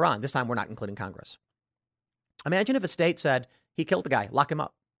mentioned earlier on. This time we're not including Congress. Imagine if a state said, he killed the guy, lock him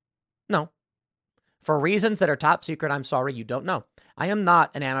up. No. For reasons that are top secret, I'm sorry, you don't know. I am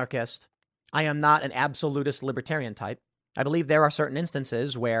not an anarchist. I am not an absolutist libertarian type. I believe there are certain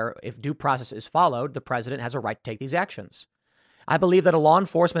instances where if due process is followed, the president has a right to take these actions. I believe that a law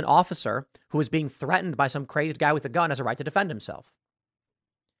enforcement officer who is being threatened by some crazed guy with a gun has a right to defend himself.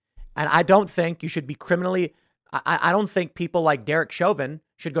 And I don't think you should be criminally... I don't think people like Derek Chauvin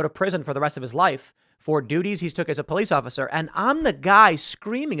should go to prison for the rest of his life for duties he's took as a police officer. And I'm the guy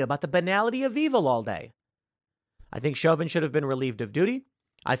screaming about the banality of evil all day. I think Chauvin should have been relieved of duty.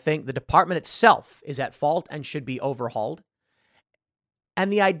 I think the department itself is at fault and should be overhauled.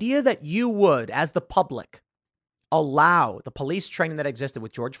 And the idea that you would, as the public, allow the police training that existed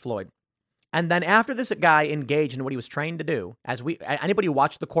with George Floyd, and then after this guy engaged in what he was trained to do, as anybody who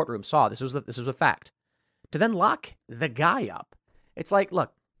watched the courtroom saw, this was a fact, to then lock the guy up. It's like,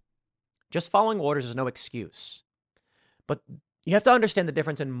 look, just following orders is no excuse. But you have to understand the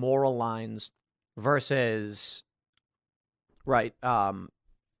difference in moral lines versus, right,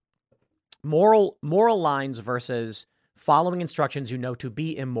 moral lines versus following instructions you know to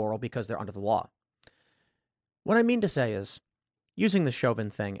be immoral because they're under the law. What I mean to say is, using the Chauvin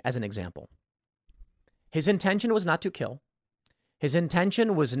thing as an example, his intention was not to kill. His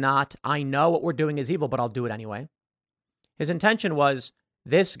intention was not, I know what we're doing is evil, but I'll do it anyway. His intention was,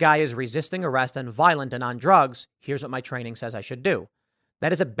 this guy is resisting arrest and violent and on drugs. Here's what my training says I should do.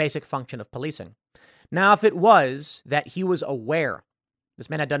 That is a basic function of policing. Now, if it was that he was aware this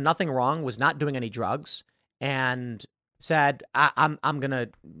man had done nothing wrong, was not doing any drugs, and said, I'm going to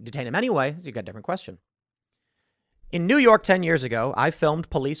detain him anyway, you got a different question. In New York 10 years ago, I filmed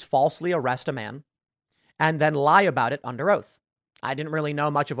police falsely arrest a man and then lie about it under oath. I didn't really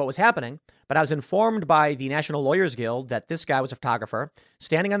know much of what was happening, but I was informed by the National Lawyers Guild that this guy was a photographer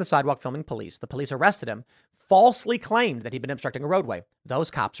standing on the sidewalk filming police. The police arrested him, falsely claimed that he'd been obstructing a roadway.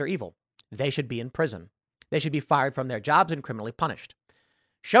 Those cops are evil. They should be in prison. They should be fired from their jobs and criminally punished.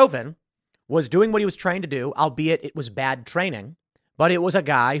 Chauvin was doing what he was trained to do, albeit it was bad training, but it was a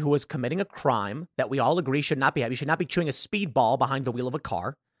guy who was committing a crime that we all agree should not be. He should not be chewing a speedball behind the wheel of a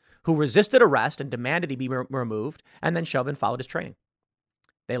car, who resisted arrest and demanded he be removed, and then Chauvin followed his training.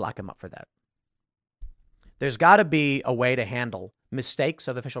 They lock him up for that. There's got to be a way to handle mistakes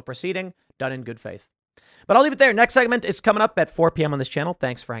of official proceeding done in good faith. But I'll leave it there. Next segment is coming up at 4 p.m. on this channel.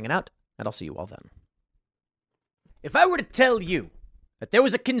 Thanks for hanging out, and I'll see you all then. If I were to tell you that there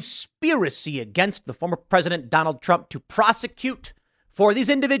was a conspiracy against the former President Donald Trump to prosecute for these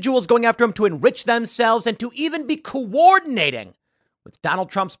individuals going after him to enrich themselves and to even be coordinating with Donald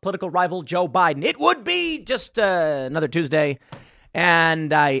Trump's political rival, Joe Biden, it would be just another Tuesday.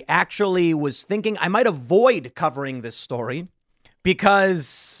 And I actually was thinking I might avoid covering this story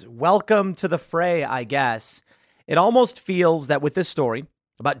because welcome to the fray, I guess. It almost feels that with this story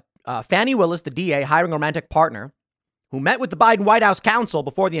about Fani Willis, the DA, hiring a romantic partner who met with the Biden White House counsel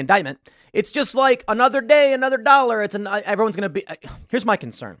before the indictment, it's just like another day, another dollar. Everyone's going to be. Here's my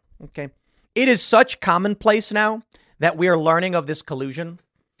concern. OK, it is such commonplace now that we are learning of this collusion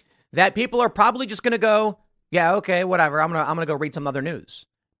that people are probably just going to go, yeah, OK, whatever. I'm going to go read some other news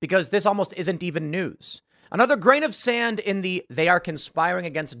because this almost isn't even news. Another grain of sand in the they are conspiring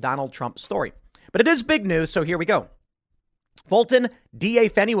against Donald Trump story. But it is big news. So here we go. Fulton DA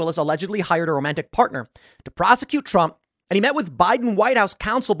Fani Willis allegedly hired a romantic partner to prosecute Trump, and he met with Biden White House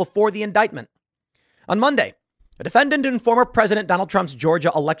counsel before the indictment. On Monday, a defendant in former President Donald Trump's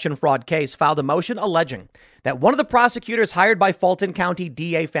Georgia election fraud case filed a motion alleging that one of the prosecutors hired by Fulton County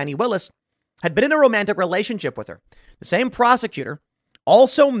DA Fani Willis had been in a romantic relationship with her. The same prosecutor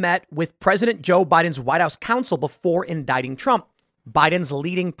also met with President Joe Biden's White House counsel before indicting Trump, Biden's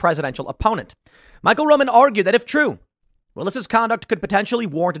leading presidential opponent. Michael Roman argued that if true, Willis's conduct could potentially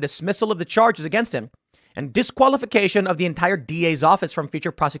warrant a dismissal of the charges against him and disqualification of the entire DA's office from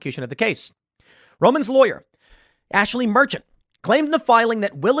future prosecution of the case. Roman's lawyer, Ashley Merchant, claimed in the filing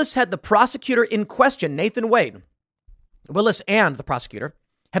that Willis had the prosecutor in question, Nathan Wade. Willis and the prosecutor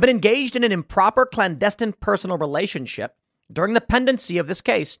have been engaged in an improper clandestine personal relationship during the pendency of this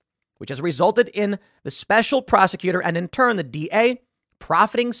case, which has resulted in the special prosecutor and in turn the DA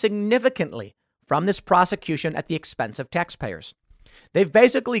profiting significantly from this prosecution at the expense of taxpayers. They've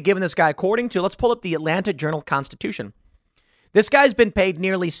basically given this guy, according to, let's pull up the Atlanta Journal-Constitution. This guy's been paid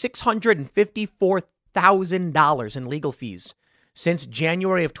nearly $654,000 in legal fees since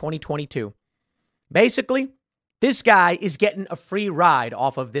January of 2022. Basically, this guy is getting a free ride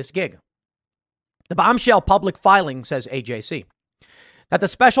off of this gig. The bombshell public filing, says AJC, that the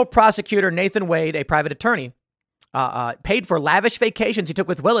special prosecutor Nathan Wade, a private attorney, paid for lavish vacations he took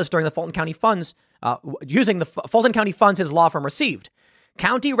with Willis during the Fulton County funds, using the Fulton County funds his law firm received.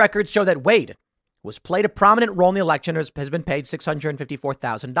 County records show that Wade was played a prominent role in the election and has been paid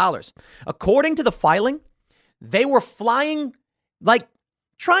 $654,000. According to the filing, they were flying, like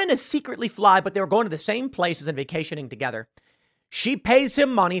trying to secretly fly, but they were going to the same places and vacationing together. She pays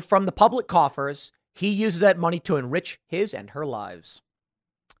him money from the public coffers. He uses that money to enrich his and her lives.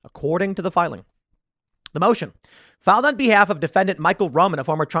 According to the filing, the motion, filed on behalf of defendant Michael Roman, a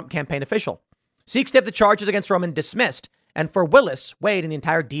former Trump campaign official, seeks to have the charges against Roman dismissed and for Willis, Wade, and the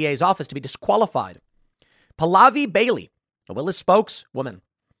entire DA's office to be disqualified. Pallavi Bailey, a Willis spokeswoman,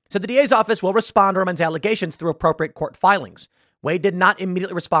 said the DA's office will respond to Roman's allegations through appropriate court filings. Wade did not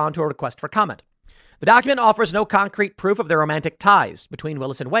immediately respond to a request for comment. The document offers no concrete proof of their romantic ties between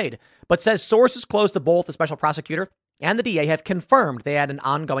Willis and Wade, but says sources close to both the special prosecutor and the DA have confirmed they had an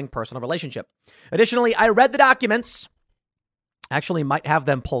ongoing personal relationship. Additionally, I read the documents, actually might have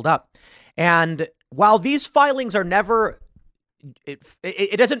them pulled up. And while these filings are never,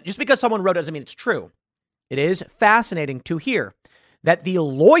 it doesn't, just because someone wrote it doesn't mean it's true. It is fascinating to hear that the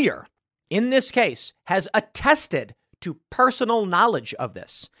lawyer in this case has attested to personal knowledge of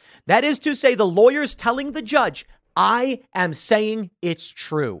this. That is to say, the lawyer's telling the judge, I am saying it's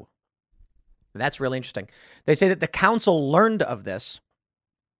true. That's really interesting. They say that the counsel learned of this.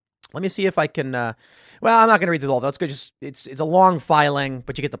 Let me see if I can, well, I'm not going to read through all of it. It's a long filing,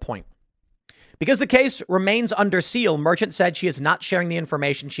 but you get the point. Because the case remains under seal, Merchant said she is not sharing the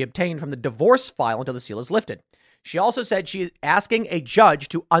information she obtained from the divorce file until the seal is lifted. She also said she is asking a judge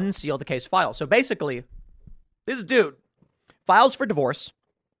to unseal the case file. So basically, this dude files for divorce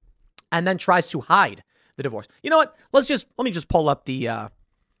and then tries to hide the divorce. You know what? Let me just pull up the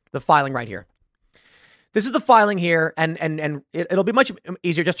filing right here. This is the filing here, and it'll be much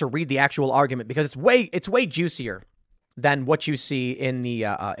easier just to read the actual argument because it's way juicier than what you see in the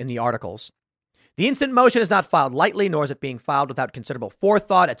articles. The instant motion is not filed lightly, nor is it being filed without considerable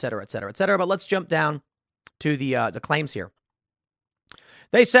forethought, et cetera, et cetera, et cetera. But let's jump down to the claims here.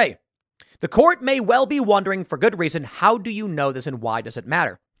 They say, the court may well be wondering for good reason, how do you know this and why does it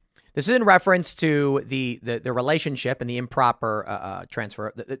matter? This is in reference to the relationship and the improper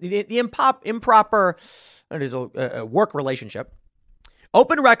transfer, the improper work relationship.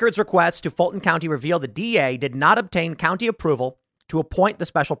 Open records requests to Fulton County reveal the DA did not obtain county approval to appoint the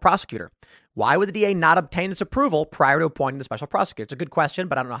special prosecutor. Why would the DA not obtain this approval prior to appointing the special prosecutor? It's a good question,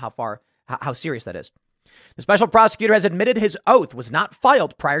 but I don't know how serious that is. The special prosecutor has admitted his oath was not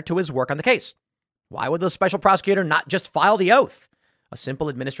filed prior to his work on the case. Why would the special prosecutor not just file the oath? A simple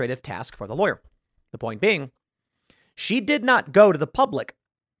administrative task for the lawyer. The point being, she did not go to the public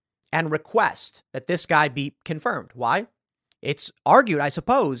and request that this guy be confirmed. Why? It's argued, I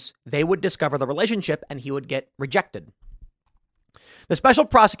suppose, they would discover the relationship and he would get rejected. The special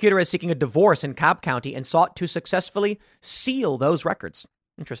prosecutor is seeking a divorce in Cobb County and sought to successfully seal those records.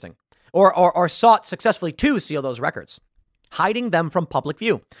 Interesting. Or sought successfully to seal those records, hiding them from public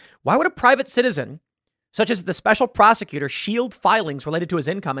view. Why would a private citizen, such as the special prosecutor, shield filings related to his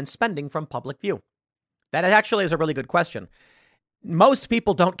income and spending from public view? That actually is a really good question. Most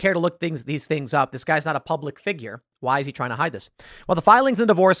people don't care to look these things up. This guy's not a public figure. Why is he trying to hide this? Well, the filings in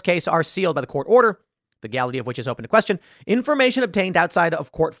the divorce case are sealed by the court order, the legality of which is open to question. Information obtained outside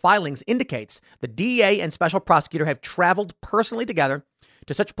of court filings indicates the DA and special prosecutor have traveled personally together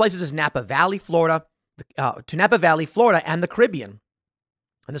to such places as Napa Valley, Florida, and the Caribbean.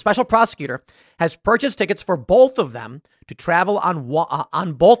 And the special prosecutor has purchased tickets for both of them to travel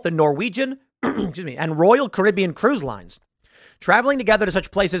on both the Norwegian and Royal Caribbean cruise lines. Traveling together to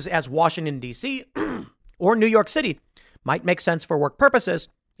such places as Washington, D.C. or New York City might make sense for work purposes,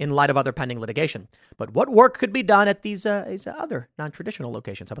 in light of other pending litigation. But what work could be done at these other non-traditional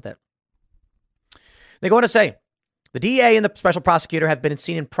locations? How about that? They go on to say, the DA and the special prosecutor have been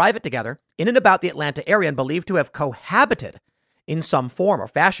seen in private together in and about the Atlanta area and believed to have cohabited in some form or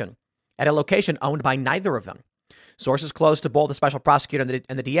fashion at a location owned by neither of them. Sources close to both the special prosecutor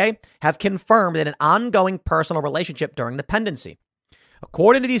and the DA have confirmed an ongoing personal relationship during the pendency.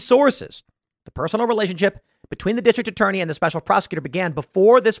 According to these sources, the personal relationship between the district attorney and the special prosecutor began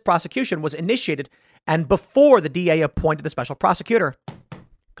before this prosecution was initiated and before the DA appointed the special prosecutor.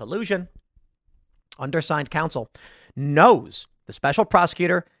 Collusion. Undersigned counsel knows the special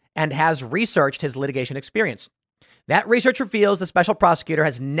prosecutor and has researched his litigation experience. That research reveals the special prosecutor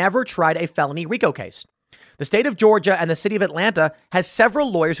has never tried a felony RICO case. The state of Georgia and the city of Atlanta has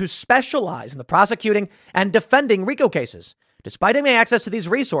several lawyers who specialize in the prosecuting and defending RICO cases. Despite having access to these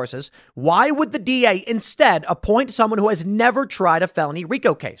resources, why would the DA instead appoint someone who has never tried a felony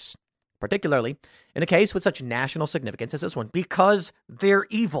RICO case, particularly in a case with such national significance as this one? Because they're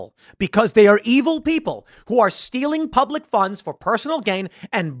evil. Because they are evil people who are stealing public funds for personal gain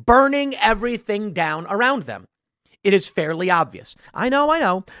and burning everything down around them. It is fairly obvious. I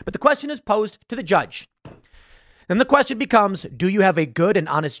know. But the question is posed to the judge. Then the question becomes, do you have a good and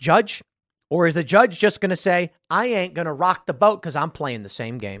honest judge? Or is the judge just going to say, I ain't going to rock the boat because I'm playing the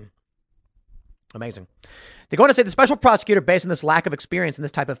same game? Amazing. They're going to say the special prosecutor, based on this lack of experience in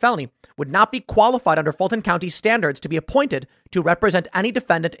this type of felony, would not be qualified under Fulton County standards to be appointed to represent any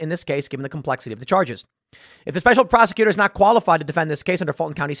defendant in this case, given the complexity of the charges. If the special prosecutor is not qualified to defend this case under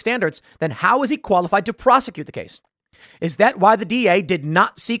Fulton County standards, then how is he qualified to prosecute the case? Is that why the DA did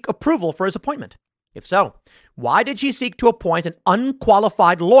not seek approval for his appointment? If so, why did she seek to appoint an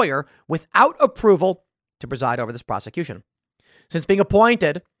unqualified lawyer without approval to preside over this prosecution? Since being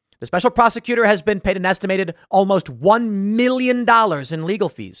appointed, the special prosecutor has been paid an estimated almost $1 million in legal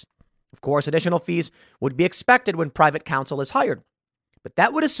fees. Of course, additional fees would be expected when private counsel is hired. But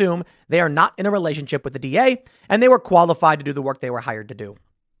that would assume they are not in a relationship with the DA and they were qualified to do the work they were hired to do.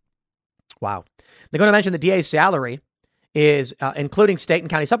 Wow. They're going to mention the DA's salary is, including state and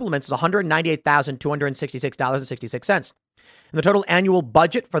county supplements, is $198,266.66. And the total annual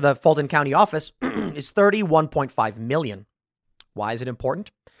budget for the Fulton County office is $31.5 million. Why is it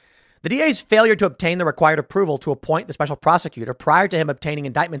important? The DA's failure to obtain the required approval to appoint the special prosecutor prior to him obtaining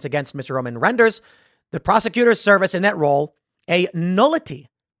indictments against Mr. Roman renders the prosecutor's service in that role a nullity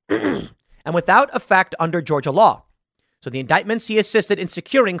and without effect under Georgia law. So the indictments he assisted in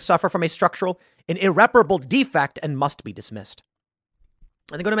securing suffer from a structural and irreparable defect and must be dismissed.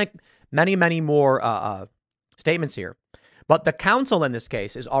 And they're going to make many, many more statements here. But the counsel in this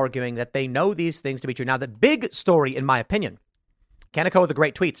case is arguing that they know these things to be true. Now, the big story, in my opinion, Canico with the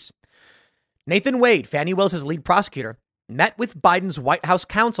great tweets. Nathan Wade, Fannie Willis' lead prosecutor, met with Biden's White House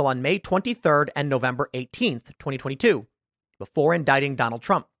counsel on May 23rd and November 18th, 2022, before indicting Donald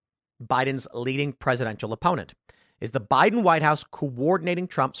Trump, Biden's leading presidential opponent. Is the Biden White House coordinating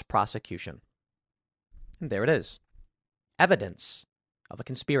Trump's prosecution? And there it is. Evidence of a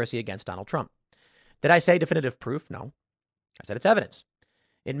conspiracy against Donald Trump. Did I say definitive proof? No. I said it's evidence.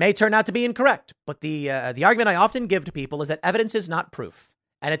 It may turn out to be incorrect, but the argument I often give to people is that evidence is not proof.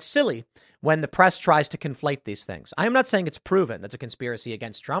 And it's silly when the press tries to conflate these things. I am not saying it's proven that's a conspiracy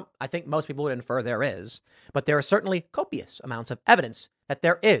against Trump. I think most people would infer there is, but there are certainly copious amounts of evidence that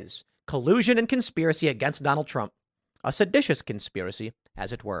there is collusion and conspiracy against Donald Trump. A seditious conspiracy,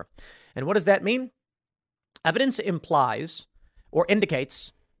 as it were. And what does that mean? Evidence implies or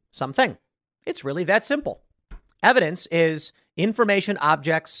indicates something. It's really that simple. Evidence is information,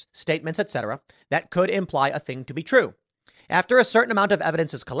 objects, statements, etc., that could imply a thing to be true. After a certain amount of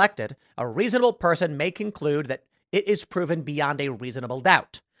evidence is collected, a reasonable person may conclude that it is proven beyond a reasonable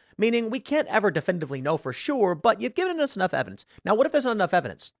doubt. Meaning we can't ever definitively know for sure, but you've given us enough evidence. Now, what if there's not enough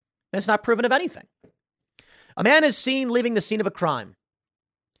evidence? Then it's not proven of anything. A man is seen leaving the scene of a crime.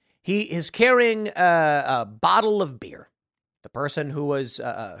 He is carrying a bottle of beer. The person who was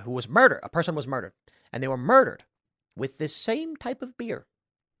murdered, a person was murdered, and they were murdered with this same type of beer.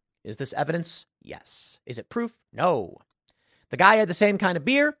 Is this evidence? Yes. Is it proof? No. The guy had the same kind of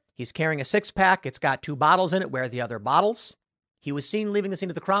beer. He's carrying a 6-pack. It's got 2 bottles in it. Where are the other bottles? He was seen leaving the scene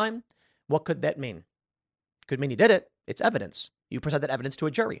of the crime. What could that mean? Could mean he did it. It's evidence. You present that evidence to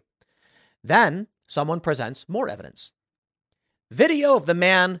a jury. Then someone presents more evidence. Video of the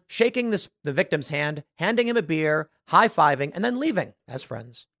man shaking the victim's hand, handing him a beer, high-fiving, and then leaving as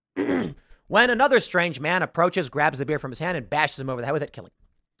friends. When another strange man approaches, grabs the beer from his hand, and bashes him over the head with it, killing.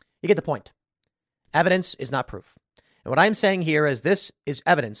 You get the point. Evidence is not proof. And what I'm saying here is this is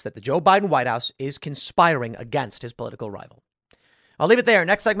evidence that the Joe Biden White House is conspiring against his political rival. I'll leave it there.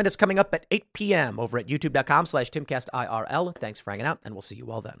 Next segment is coming up at 8 p.m. over at youtube.com/TimCastIRL. Thanks for hanging out, and we'll see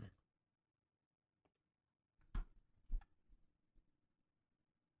you all then.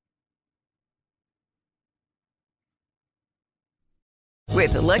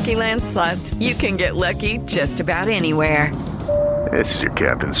 With the Lucky Land Slots, you can get lucky just about anywhere. This is your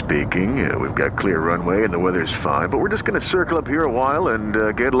captain speaking. We've got clear runway and the weather's fine, but we're just going to circle up here a while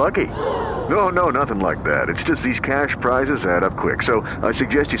and get lucky. No, nothing like that. It's just these cash prizes add up quick. So I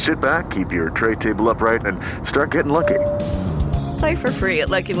suggest you sit back, keep your tray table upright, and start getting lucky. Play for free at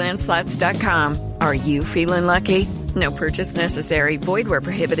LuckyLandSlots.com. Are you feeling lucky? No purchase necessary. Void where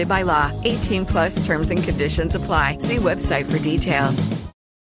prohibited by law. 18+ terms and conditions apply. See website for details.